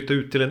som flyttar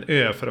ut till en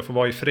ö för att få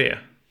vara i fred.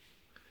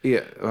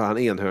 Han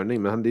är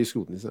enhörning, men han är ju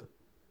skrotnisse.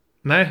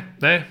 Nej.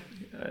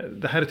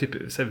 Det här är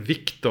typ så här,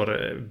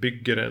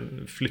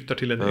 Victor flyttar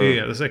till en ö.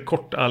 Det är ett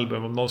kort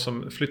album om någon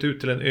som flyttar ut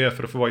till en ö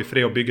för att få vara i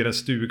fred och bygger en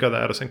stuga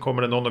där. Och sen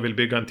kommer det någon och vill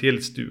bygga en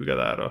till stuga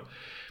där. Och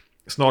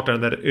snart är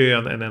den där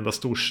ön en enda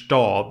stor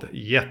stad.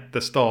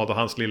 Jättestad, och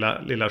hans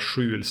lilla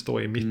skjul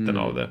står i mitten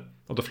av det.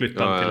 Och då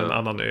flyttar han till en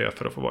annan ö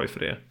för att få vara i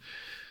fred.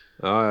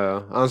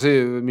 Ja. Han ser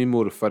ju Min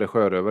morfar är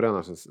sjörövare,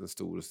 annars en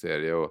stor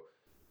serie. Och,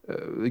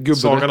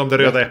 Sagan om det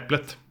röda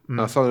äpplet.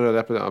 Ja, Sagan om det röda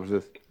äpplet, ja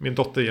precis. Min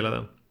dotter gillar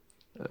den.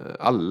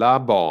 Alla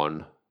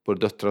barn, både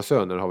döttrar och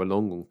söner, har väl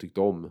någon gång tyckt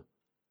om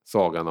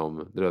Sagan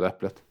om det röda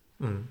äpplet.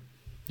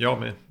 Jag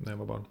med, när jag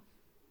var barn.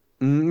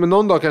 Men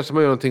någon dag kanske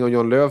man gör någonting om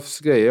John Lööfs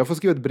grejer. Jag får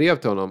skriva ett brev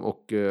till honom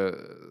och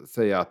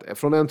säga att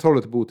från en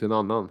Trollhättebo till en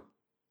annan.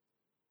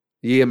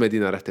 Ge mig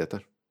dina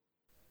rättigheter.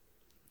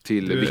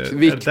 Till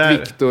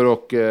Viktor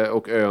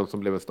och ön som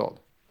blev en stad.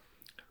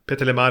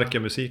 Peter Lemark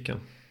och musiken.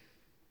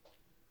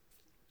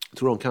 Jag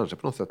tror de kanske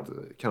på något sätt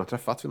kan ha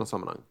träffats i något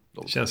sammanhang.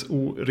 Det känns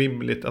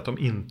orimligt att de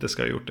inte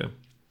ska ha gjort det.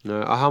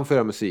 Ja, han får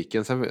göra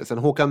musiken. Sen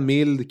Håkan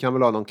Mild kan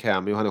väl ha någon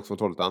cameo. Han är också från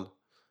Trollhättan.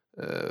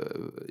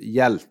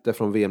 Hjälte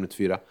från VM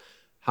 94.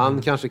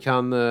 Han kanske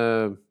kan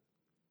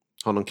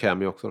ha någon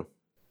cameo också då.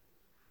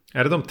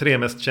 Är det de 3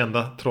 mest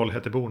kända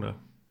Trollhätteborna?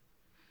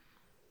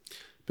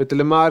 Peter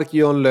Lemark,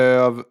 John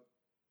Lööf,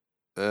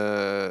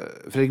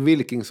 Fredrik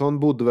Wilkinsson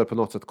bodde väl på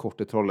något sätt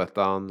kort i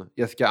Trollhättan.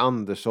 Jessica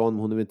Andersson,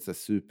 hon är väl inte så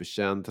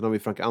superkänd. Sen har vi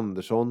Frank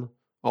Andersson,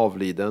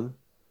 avliden.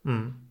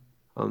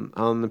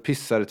 Han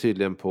pissade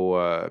tydligen på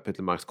Peter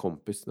Lemarks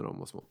kompis när de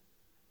var små.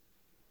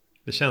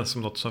 Det känns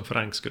som något som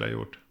Frank skulle ha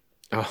gjort.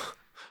 Ja,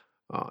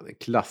 det är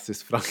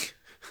klassiskt Frank.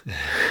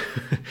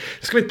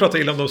 Ska vi inte prata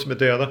illa om de som är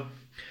döda?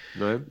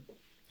 Nej.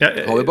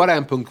 Har vi bara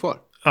en punkt kvar?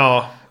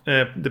 Ja,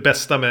 det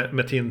bästa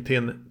med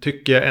Tintin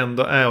tycker jag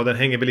ändå är, och den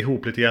hänger väl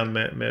ihop lite grann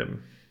med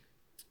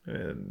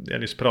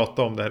jag nyss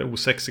pratade om det här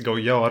osexiga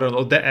att göra den,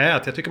 och det är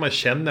att jag tycker man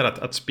känner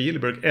att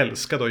Spielberg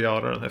älskade att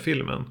göra den här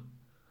filmen.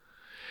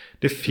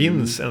 Det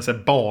finns en sån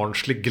här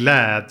barnslig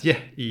glädje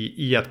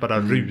i att bara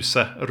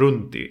rusa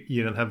runt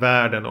i den här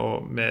världen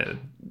och med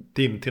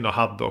Tintin och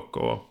Haddock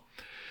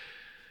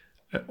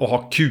och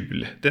ha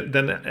kul.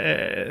 Den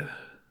är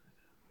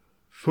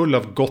full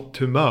av gott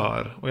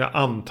humör, och jag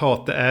antar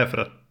att det är för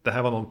att det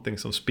här var någonting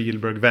som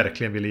Spielberg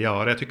verkligen ville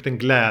göra. Jag tyckte den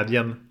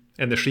glädjen,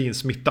 energin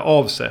smitta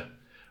av sig,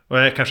 och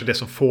det är kanske det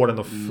som får den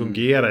att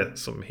fungera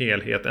som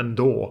helhet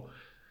ändå,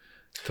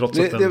 trots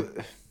att den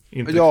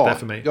inte är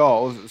för mig. Ja,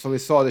 och som vi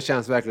sa, det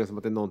känns verkligen som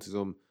att det är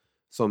någonting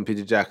som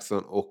Peter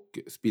Jackson och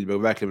Spielberg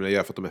verkligen vill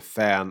göra för att de är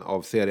fan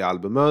av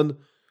seriealbumen.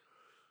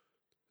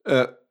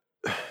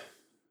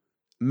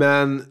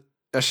 Men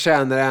jag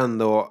känner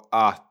ändå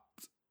att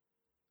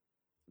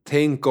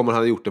tänk om man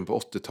hade gjort den på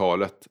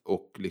 80-talet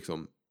och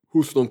liksom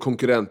hos någon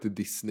konkurrent till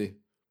Disney.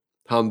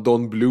 Han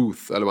Don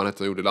Bluth, eller vad han hette,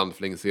 som gjorde Land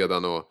för länge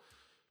sedan, och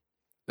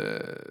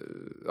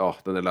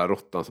den där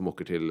råttan som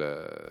åker till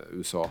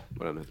USA,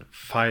 vad den heter.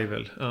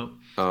 Fievel.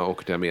 Ja,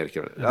 åker till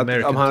Amerika.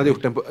 Om han hade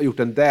gjort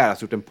den där,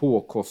 alltså gjort en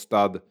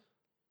påkostad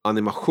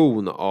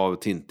animation av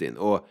Tintin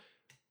och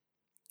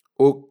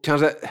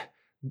kanske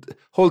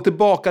håll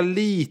tillbaka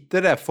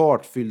lite det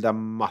fartfyllda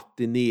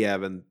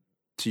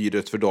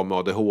matinéäventyret för dem med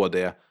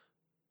ADHD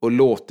och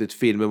låtit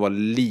filmen vara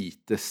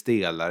lite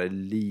stelare,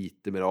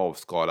 lite mer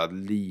avskalad,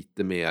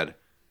 lite mer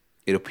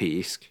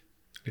europeisk.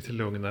 Lite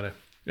lugnare.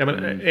 Ja,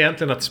 men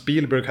egentligen att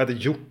Spielberg hade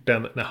gjort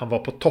den när han var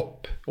på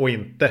topp och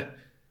inte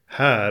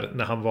här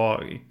när han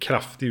var i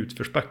kraftig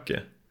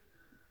utförsbacke.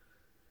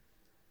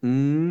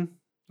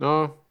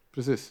 Ja,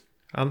 precis.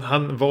 Han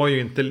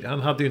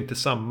hade ju inte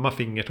samma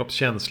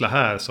fingertoppskänsla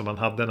här som han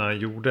hade när han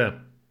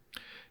gjorde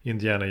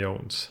Indiana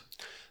Jones.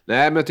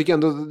 Nej, men jag tycker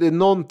ändå det är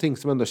någonting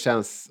som ändå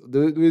känns, det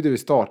är det vi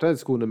startade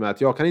diskussionen med,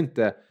 att jag kan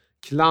inte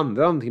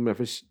klandra någonting med,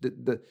 för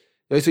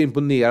jag är så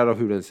imponerad av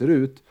hur den ser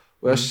ut,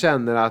 och jag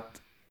känner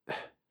att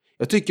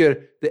jag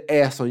tycker det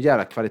är sån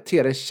jävla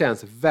kvalitet. Den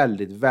känns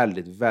väldigt,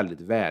 väldigt,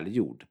 väldigt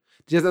välgjord.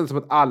 Det känns ändå som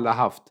att alla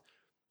haft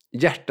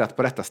hjärtat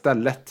på rätta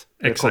stället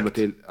när det kommer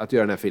till att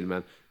göra den här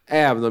filmen.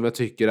 Även om jag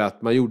tycker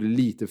att man gjorde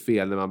lite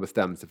fel när man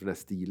bestämde sig för den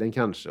här stilen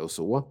kanske och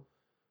så.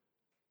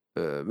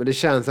 Men det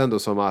känns ändå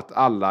som att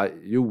alla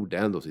gjorde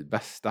ändå sitt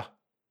bästa.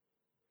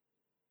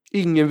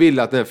 Ingen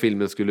ville att den här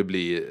filmen skulle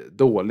bli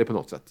dålig på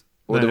något sätt.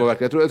 Och det var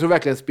verkligen, jag tror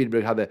verkligen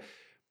Spielberg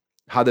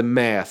hade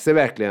med sig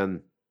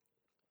verkligen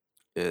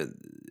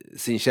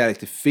sin kärlek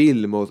till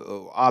film och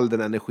all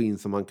den energin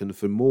som han kunde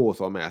förmå att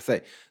ha med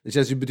sig. Det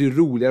känns ju betydligt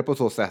roligare på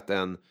så sätt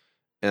än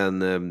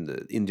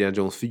Indiana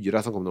Jones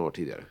 4 som kom några år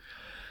tidigare.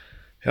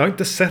 Jag har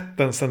inte sett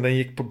den sedan den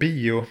gick på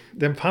bio.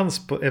 Den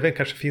fanns på, även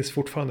kanske finns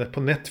fortfarande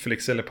på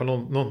Netflix eller på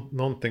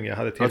någonting jag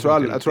hade tillgång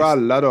till. Jag tror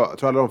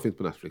alla de finns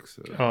på Netflix.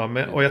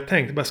 Ja, och jag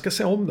tänkte bara, ska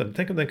se om den.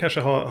 Tänk om den kanske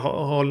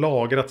har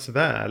lagrats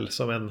väl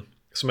som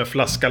en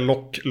flaska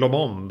Loch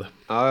Lomond.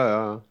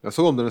 Ja. Jag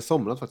såg om den i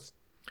somras faktiskt.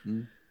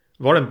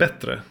 Var den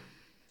bättre?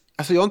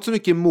 Alltså jag har inte så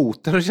mycket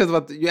emot den. Det känns som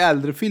att ju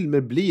äldre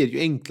filmer blir, ju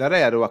enklare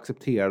är det att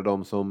acceptera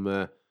dem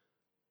som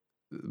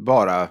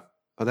bara...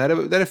 Ja, det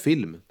här är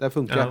film. Det här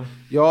funkar.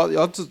 Ja. Jag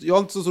har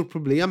inte så stort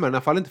problem med den. I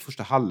alla fall inte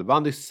första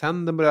halvan. Det är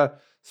sen den börjar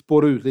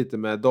spåra ut lite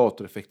med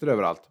datoreffekter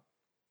överallt.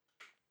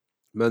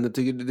 Men jag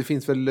tycker det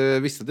finns väl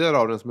vissa delar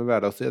av den som är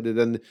värda att se.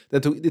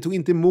 Det tog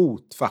inte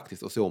emot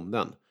faktiskt att se om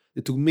den.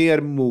 Det tog mer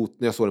emot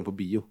när jag såg den på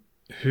bio.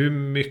 Hur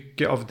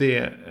mycket av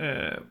det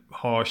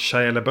har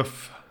Shia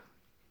LaBeouf?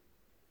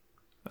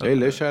 Jag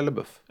gillar Shia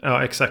LaBeouf.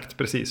 Ja, exakt.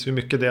 Precis. Hur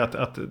mycket det är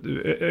att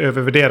du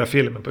övervärderar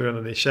filmen på grund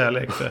av din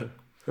kärlek.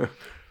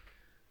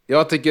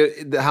 Jag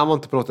tycker han var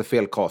inte på något sätt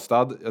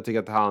felkastad. Jag tycker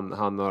att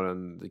han har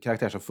en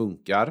karaktär som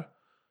funkar.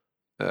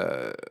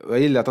 Jag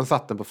gillar att han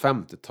satt den på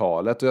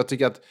 50-talet. Och jag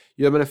tycker att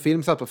gör man en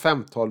film satt på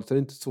 50-talet så är det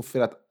inte så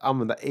fel att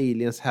använda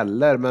aliens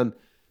heller. Men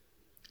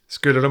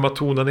Skulle de ha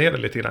tonat ner det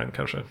lite grann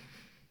kanske?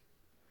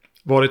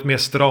 Varit mer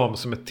stram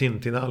som ett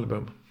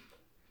Tintin-album?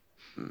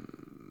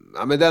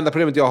 Ja, men det enda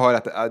problemet jag har är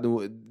att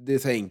det är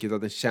så enkelt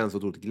att den känns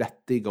otroligt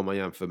glättig om man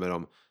jämför med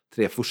de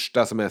 3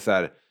 första som är så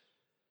här.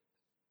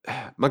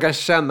 Man kan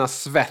känna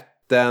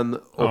svetten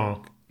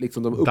och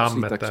liksom de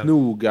uppslitna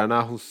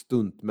knogarna hos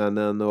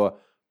stuntmännen och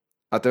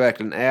att det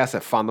verkligen är så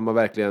här, fan de har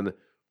verkligen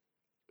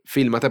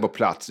filmat det på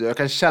plats. Jag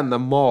kan känna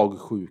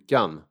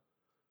magsjukan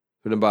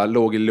hur den bara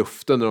låg i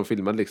luften när de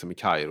filmade liksom i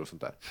Kairo och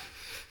sånt där.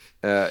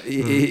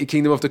 I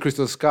Kingdom of the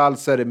Crystal Skull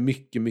så är det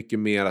mycket, mycket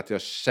mer att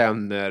jag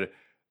känner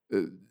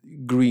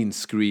green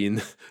screen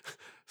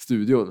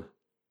studion.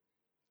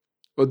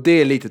 Och det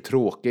är lite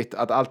tråkigt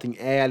att allting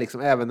är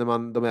liksom, även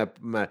när de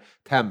här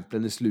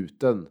templen i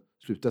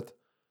slutet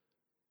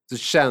så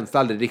känns det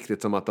aldrig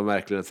riktigt som att de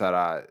verkligen så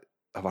här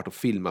har varit och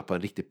filmat på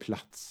en riktig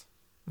plats.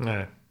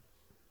 Nej.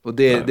 Och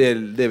det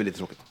är väl lite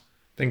tråkigt.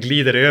 Den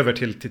glider över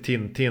till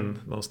Tintin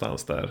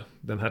någonstans där.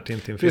 Den här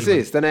Tintin-filmen.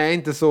 Precis, den är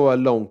inte så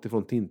långt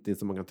ifrån Tintin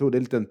som man kan tro. Det är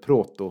lite en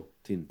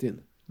proto-Tintin.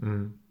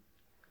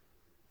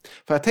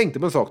 För jag tänkte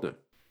på en sak nu.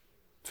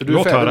 För du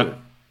låt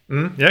höra.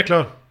 Jag är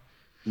klar.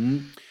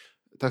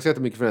 Tack så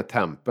jättemycket för den här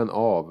tempen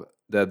av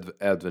The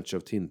Adventure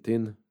of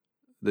Tintin.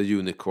 The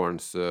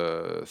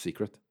Unicorn's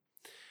Secret.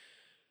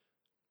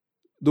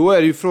 Då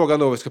är det ju frågan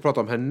då vi ska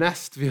prata om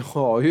härnäst. Vi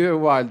har ju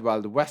Wild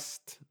Wild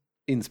West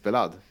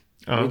inspelad.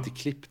 Jag har inte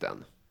klippt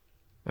den.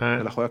 Nej.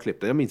 Eller har jag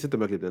klippt den? Jag minns inte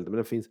om jag klippt den, men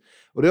den finns.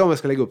 Och det är om jag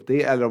ska lägga upp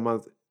det, eller om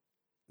man...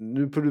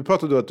 Nu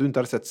pratade du att du inte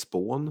hade sett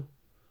Spawn.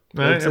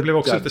 Nej, jag blev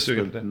också lite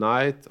sugen på det.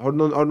 Night. Har du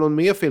någon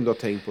mer film du har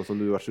tänkt på som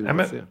du har sugen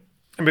på att se?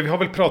 Men vi har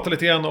väl pratat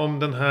lite grann om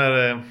den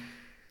här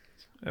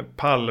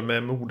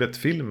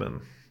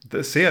Palmemordet-filmen.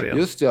 Serien.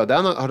 Just det,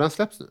 ja. Har den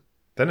släppts nu?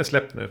 Den är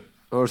släppt nu.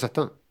 Har du sett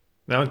den?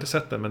 Jag har inte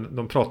sett den, men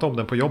de pratar om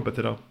den på jobbet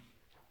idag.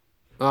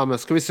 Ja, men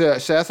ska vi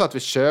säga så att vi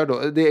kör då?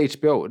 Det är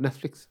HBO,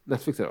 Netflix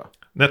är det va?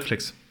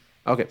 Netflix.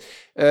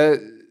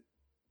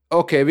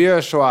 Okej, vi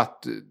gör så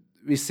att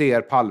vi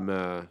ser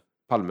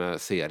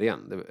Palme-serien.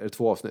 Är det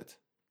 2 avsnitt?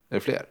 Är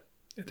det fler?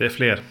 Det är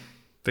fler.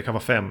 Det kan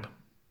vara 5.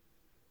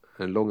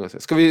 En lång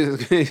serie. Ska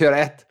vi göra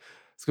ett?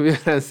 Ska vi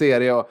göra en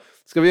serie? Och,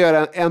 ska vi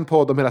göra en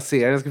podd om hela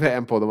serien? Ska vi göra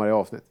en podd om varje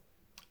avsnitt?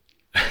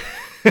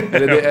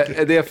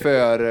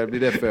 Blir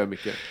det för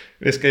mycket?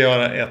 Vi ska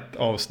göra ett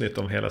avsnitt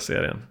om hela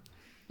serien.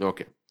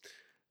 Okej.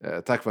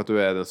 Tack för att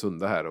du är den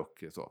sunda här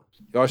och så.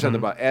 Jag kände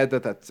bara, är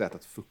det ett sätt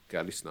att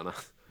fucka lyssnarna?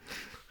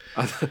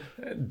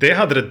 Det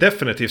hade det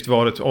definitivt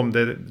varit om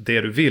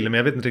det du vill. Men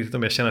jag vet inte riktigt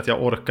om jag känner att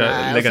jag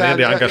orkar lägga ner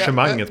det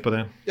engagemanget på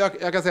det.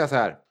 Jag kan säga så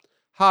här.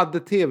 Hade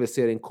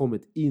tv-serien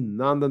kommit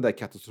innan den där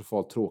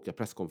katastrofalt tråkiga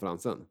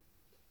presskonferensen?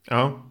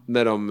 Ja.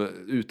 När de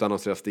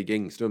utannonserade Stig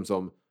Engström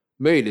som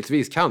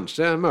möjligtvis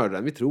kanske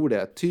mördaren. Vi tror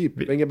det.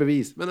 Inga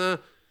bevis. Men,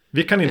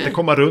 vi kan inte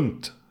komma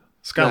runt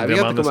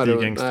Skandiamannen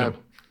Stig Engström.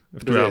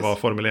 Jag tror jag var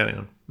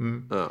formuleringen.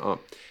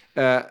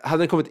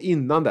 Hade den kommit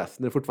innan dess,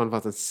 när det fortfarande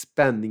fanns en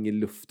spänning i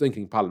luften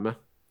kring Palme.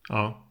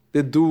 Ja.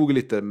 Det dog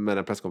lite med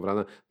den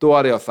presskonferensen. Då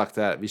hade jag sagt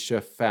så här, vi kör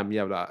 5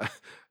 jävla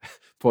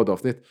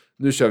poddavsnitt.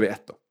 Nu kör vi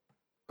 1 då.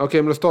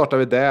 Okej, men då startar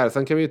vi där.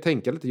 Sen kan vi ju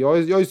tänka lite.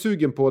 Jag är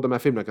sugen på de här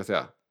filmerna kan jag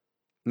säga.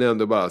 När jag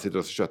ändå bara sitter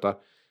och köttar.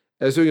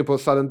 Jag är sugen på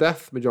Sudden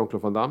Death med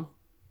Jean-Claude Van Damme.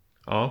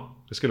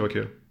 Ja, det skulle vara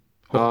kul.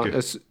 Hockey.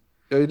 Ja,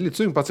 jag är lite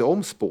sugen på att se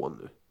om Spawn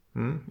nu.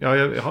 Ja,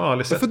 jag har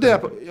aldrig sett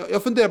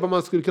jag funderar på om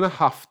man skulle kunna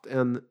haft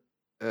en...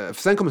 För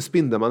sen kommer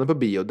Spindelmannen på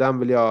bio. Den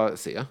vill jag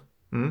se.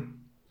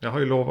 Jag har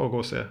ju lov att gå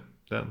och se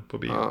den på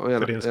bio. Ja, och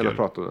för din skull.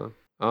 Prata om den.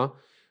 Ja.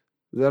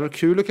 Det är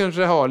kul att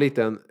kanske ha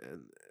lite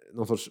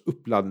någon sorts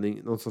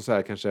uppladdning. Någon sorts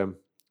här kanske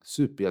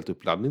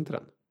superhjälteuppladdning till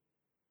den.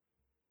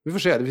 Vi får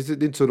se. Det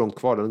är inte så långt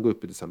kvar. Den går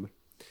upp i december.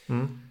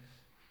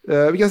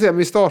 Vi kan se. Men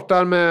vi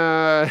startar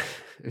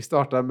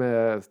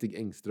med Stig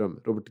Engström.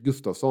 Robert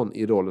Gustafsson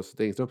i rollen som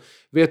Stig Engström.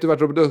 Vet du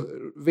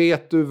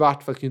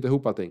vart för att knyta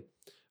ihop allting?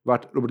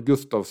 Vart Robert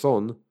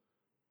Gustafsson,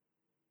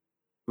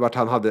 vart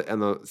han hade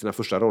en av sina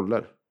första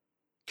roller.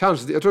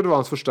 Kanske, jag tror det var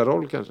hans första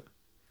roll kanske.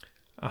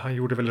 Ja, han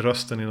gjorde väl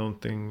rösten i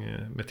någonting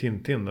med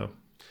Tintin då?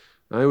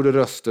 Han gjorde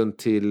rösten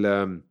till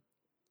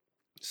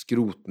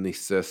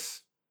Skrotnisses,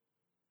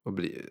 jag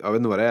vet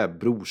inte vad det är,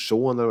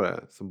 brorson eller vad det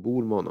är, som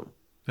bor med honom.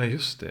 Ja,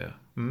 just det.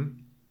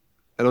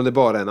 Eller om det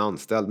bara är en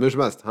anställd. Men hur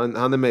som helst,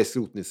 han är med i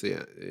Skrotnisse i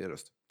en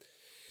röst.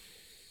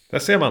 Där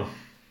ser man.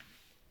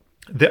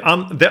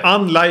 The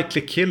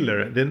Unlikely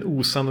Killer. Den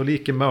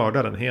osannolike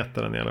mördaren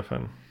heter den i alla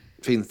fall.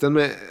 Finns den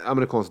med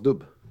amerikansk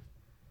dubb?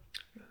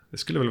 Det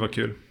skulle väl vara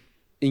kul.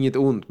 Inget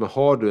ont, men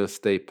har du en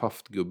Stay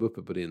Puft-gubbe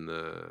uppe på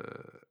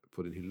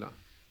din hylla?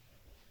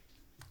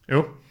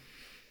 Jo.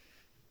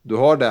 Du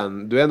har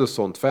den. Du är ändå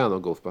sånt fan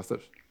av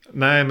Ghostbusters.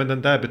 Nej, men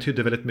den där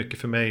betydde väldigt mycket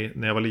för mig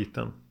när jag var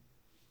liten.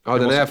 Ja,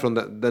 det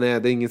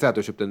är ingen så att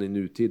du köpte den i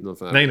nutid.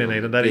 Nej,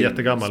 den där är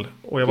jättegammal.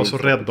 Och jag var så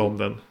rädd om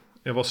den.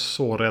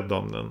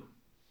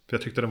 För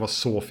jag tyckte den var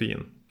så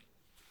fin.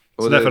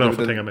 Så därför har den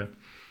fått hänga med.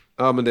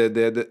 Ja, men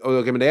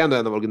men det är ändå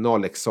en av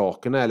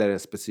originalleksakerna eller en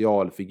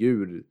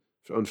specialfigur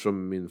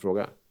från min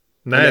fråga.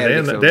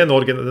 Nej,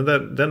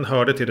 den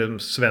hörde till den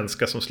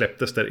svenska som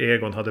släpptes där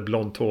Egon hade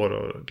blont hår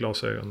och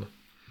glasögon.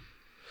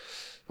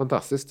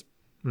 Fantastiskt.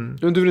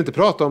 Men du vill inte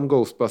prata om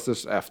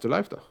Ghostbusters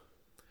Afterlife då?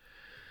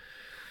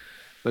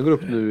 Den går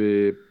upp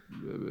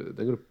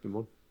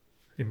imorgon.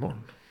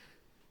 Imorgon?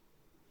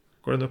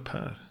 Går den upp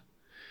här?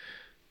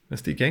 Men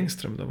Stig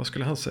Engström då, vad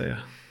skulle han säga?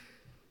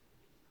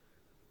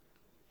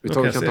 Vi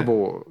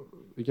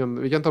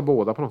kan ta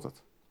båda på något sätt.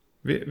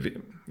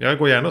 Jag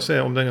går gärna och se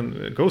om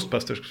den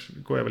Ghostbusters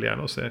går jag väl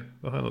gärna och se.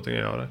 Då har jag någonting att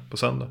göra på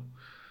söndag.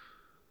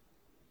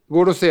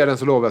 Går du att se den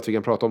så lovar jag att vi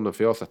kan prata om den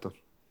för jag har sett den.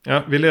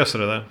 Ja, vi löser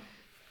det där.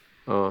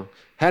 Ja.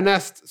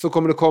 Härnäst så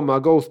kommer det komma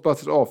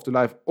Ghostbusters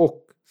Afterlife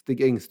och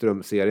Stig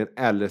Engström-serien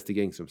eller Stig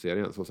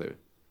Engström-serien, så säger vi.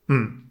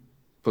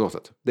 På något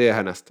sätt. Det är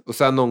härnäst. Och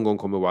sen någon gång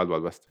kommer Wild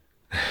Wild West.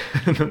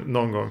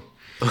 Någon gång.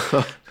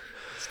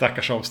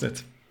 Stackars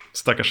avsnitt.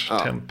 Stackars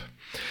temp.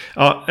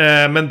 Ja,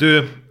 men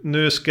du,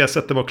 nu ska jag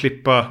sätta mig och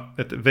klippa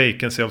ett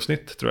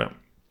vacancy-avsnitt, tror jag.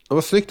 Det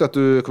var snyggt att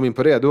du kom in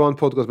på det. Du har en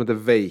podcast som heter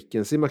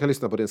Vacancy. Man kan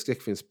lyssna på din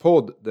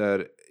skräckfilmspodd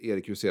där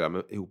Erik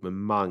huserar ihop med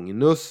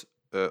Magnus.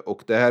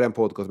 Och det här är en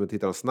podcast med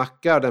Tittarna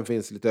snackar. Den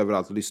finns lite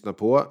överallt att lyssna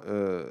på.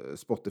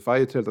 Spotify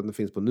är trevligt att den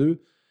finns på nu.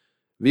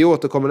 Vi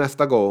återkommer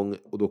nästa gång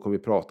och då kommer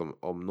vi prata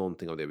om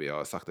någonting av det vi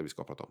har sagt att vi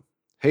ska prata om.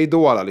 Hej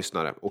då alla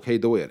lyssnare och hej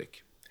då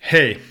Erik.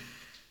 Hej!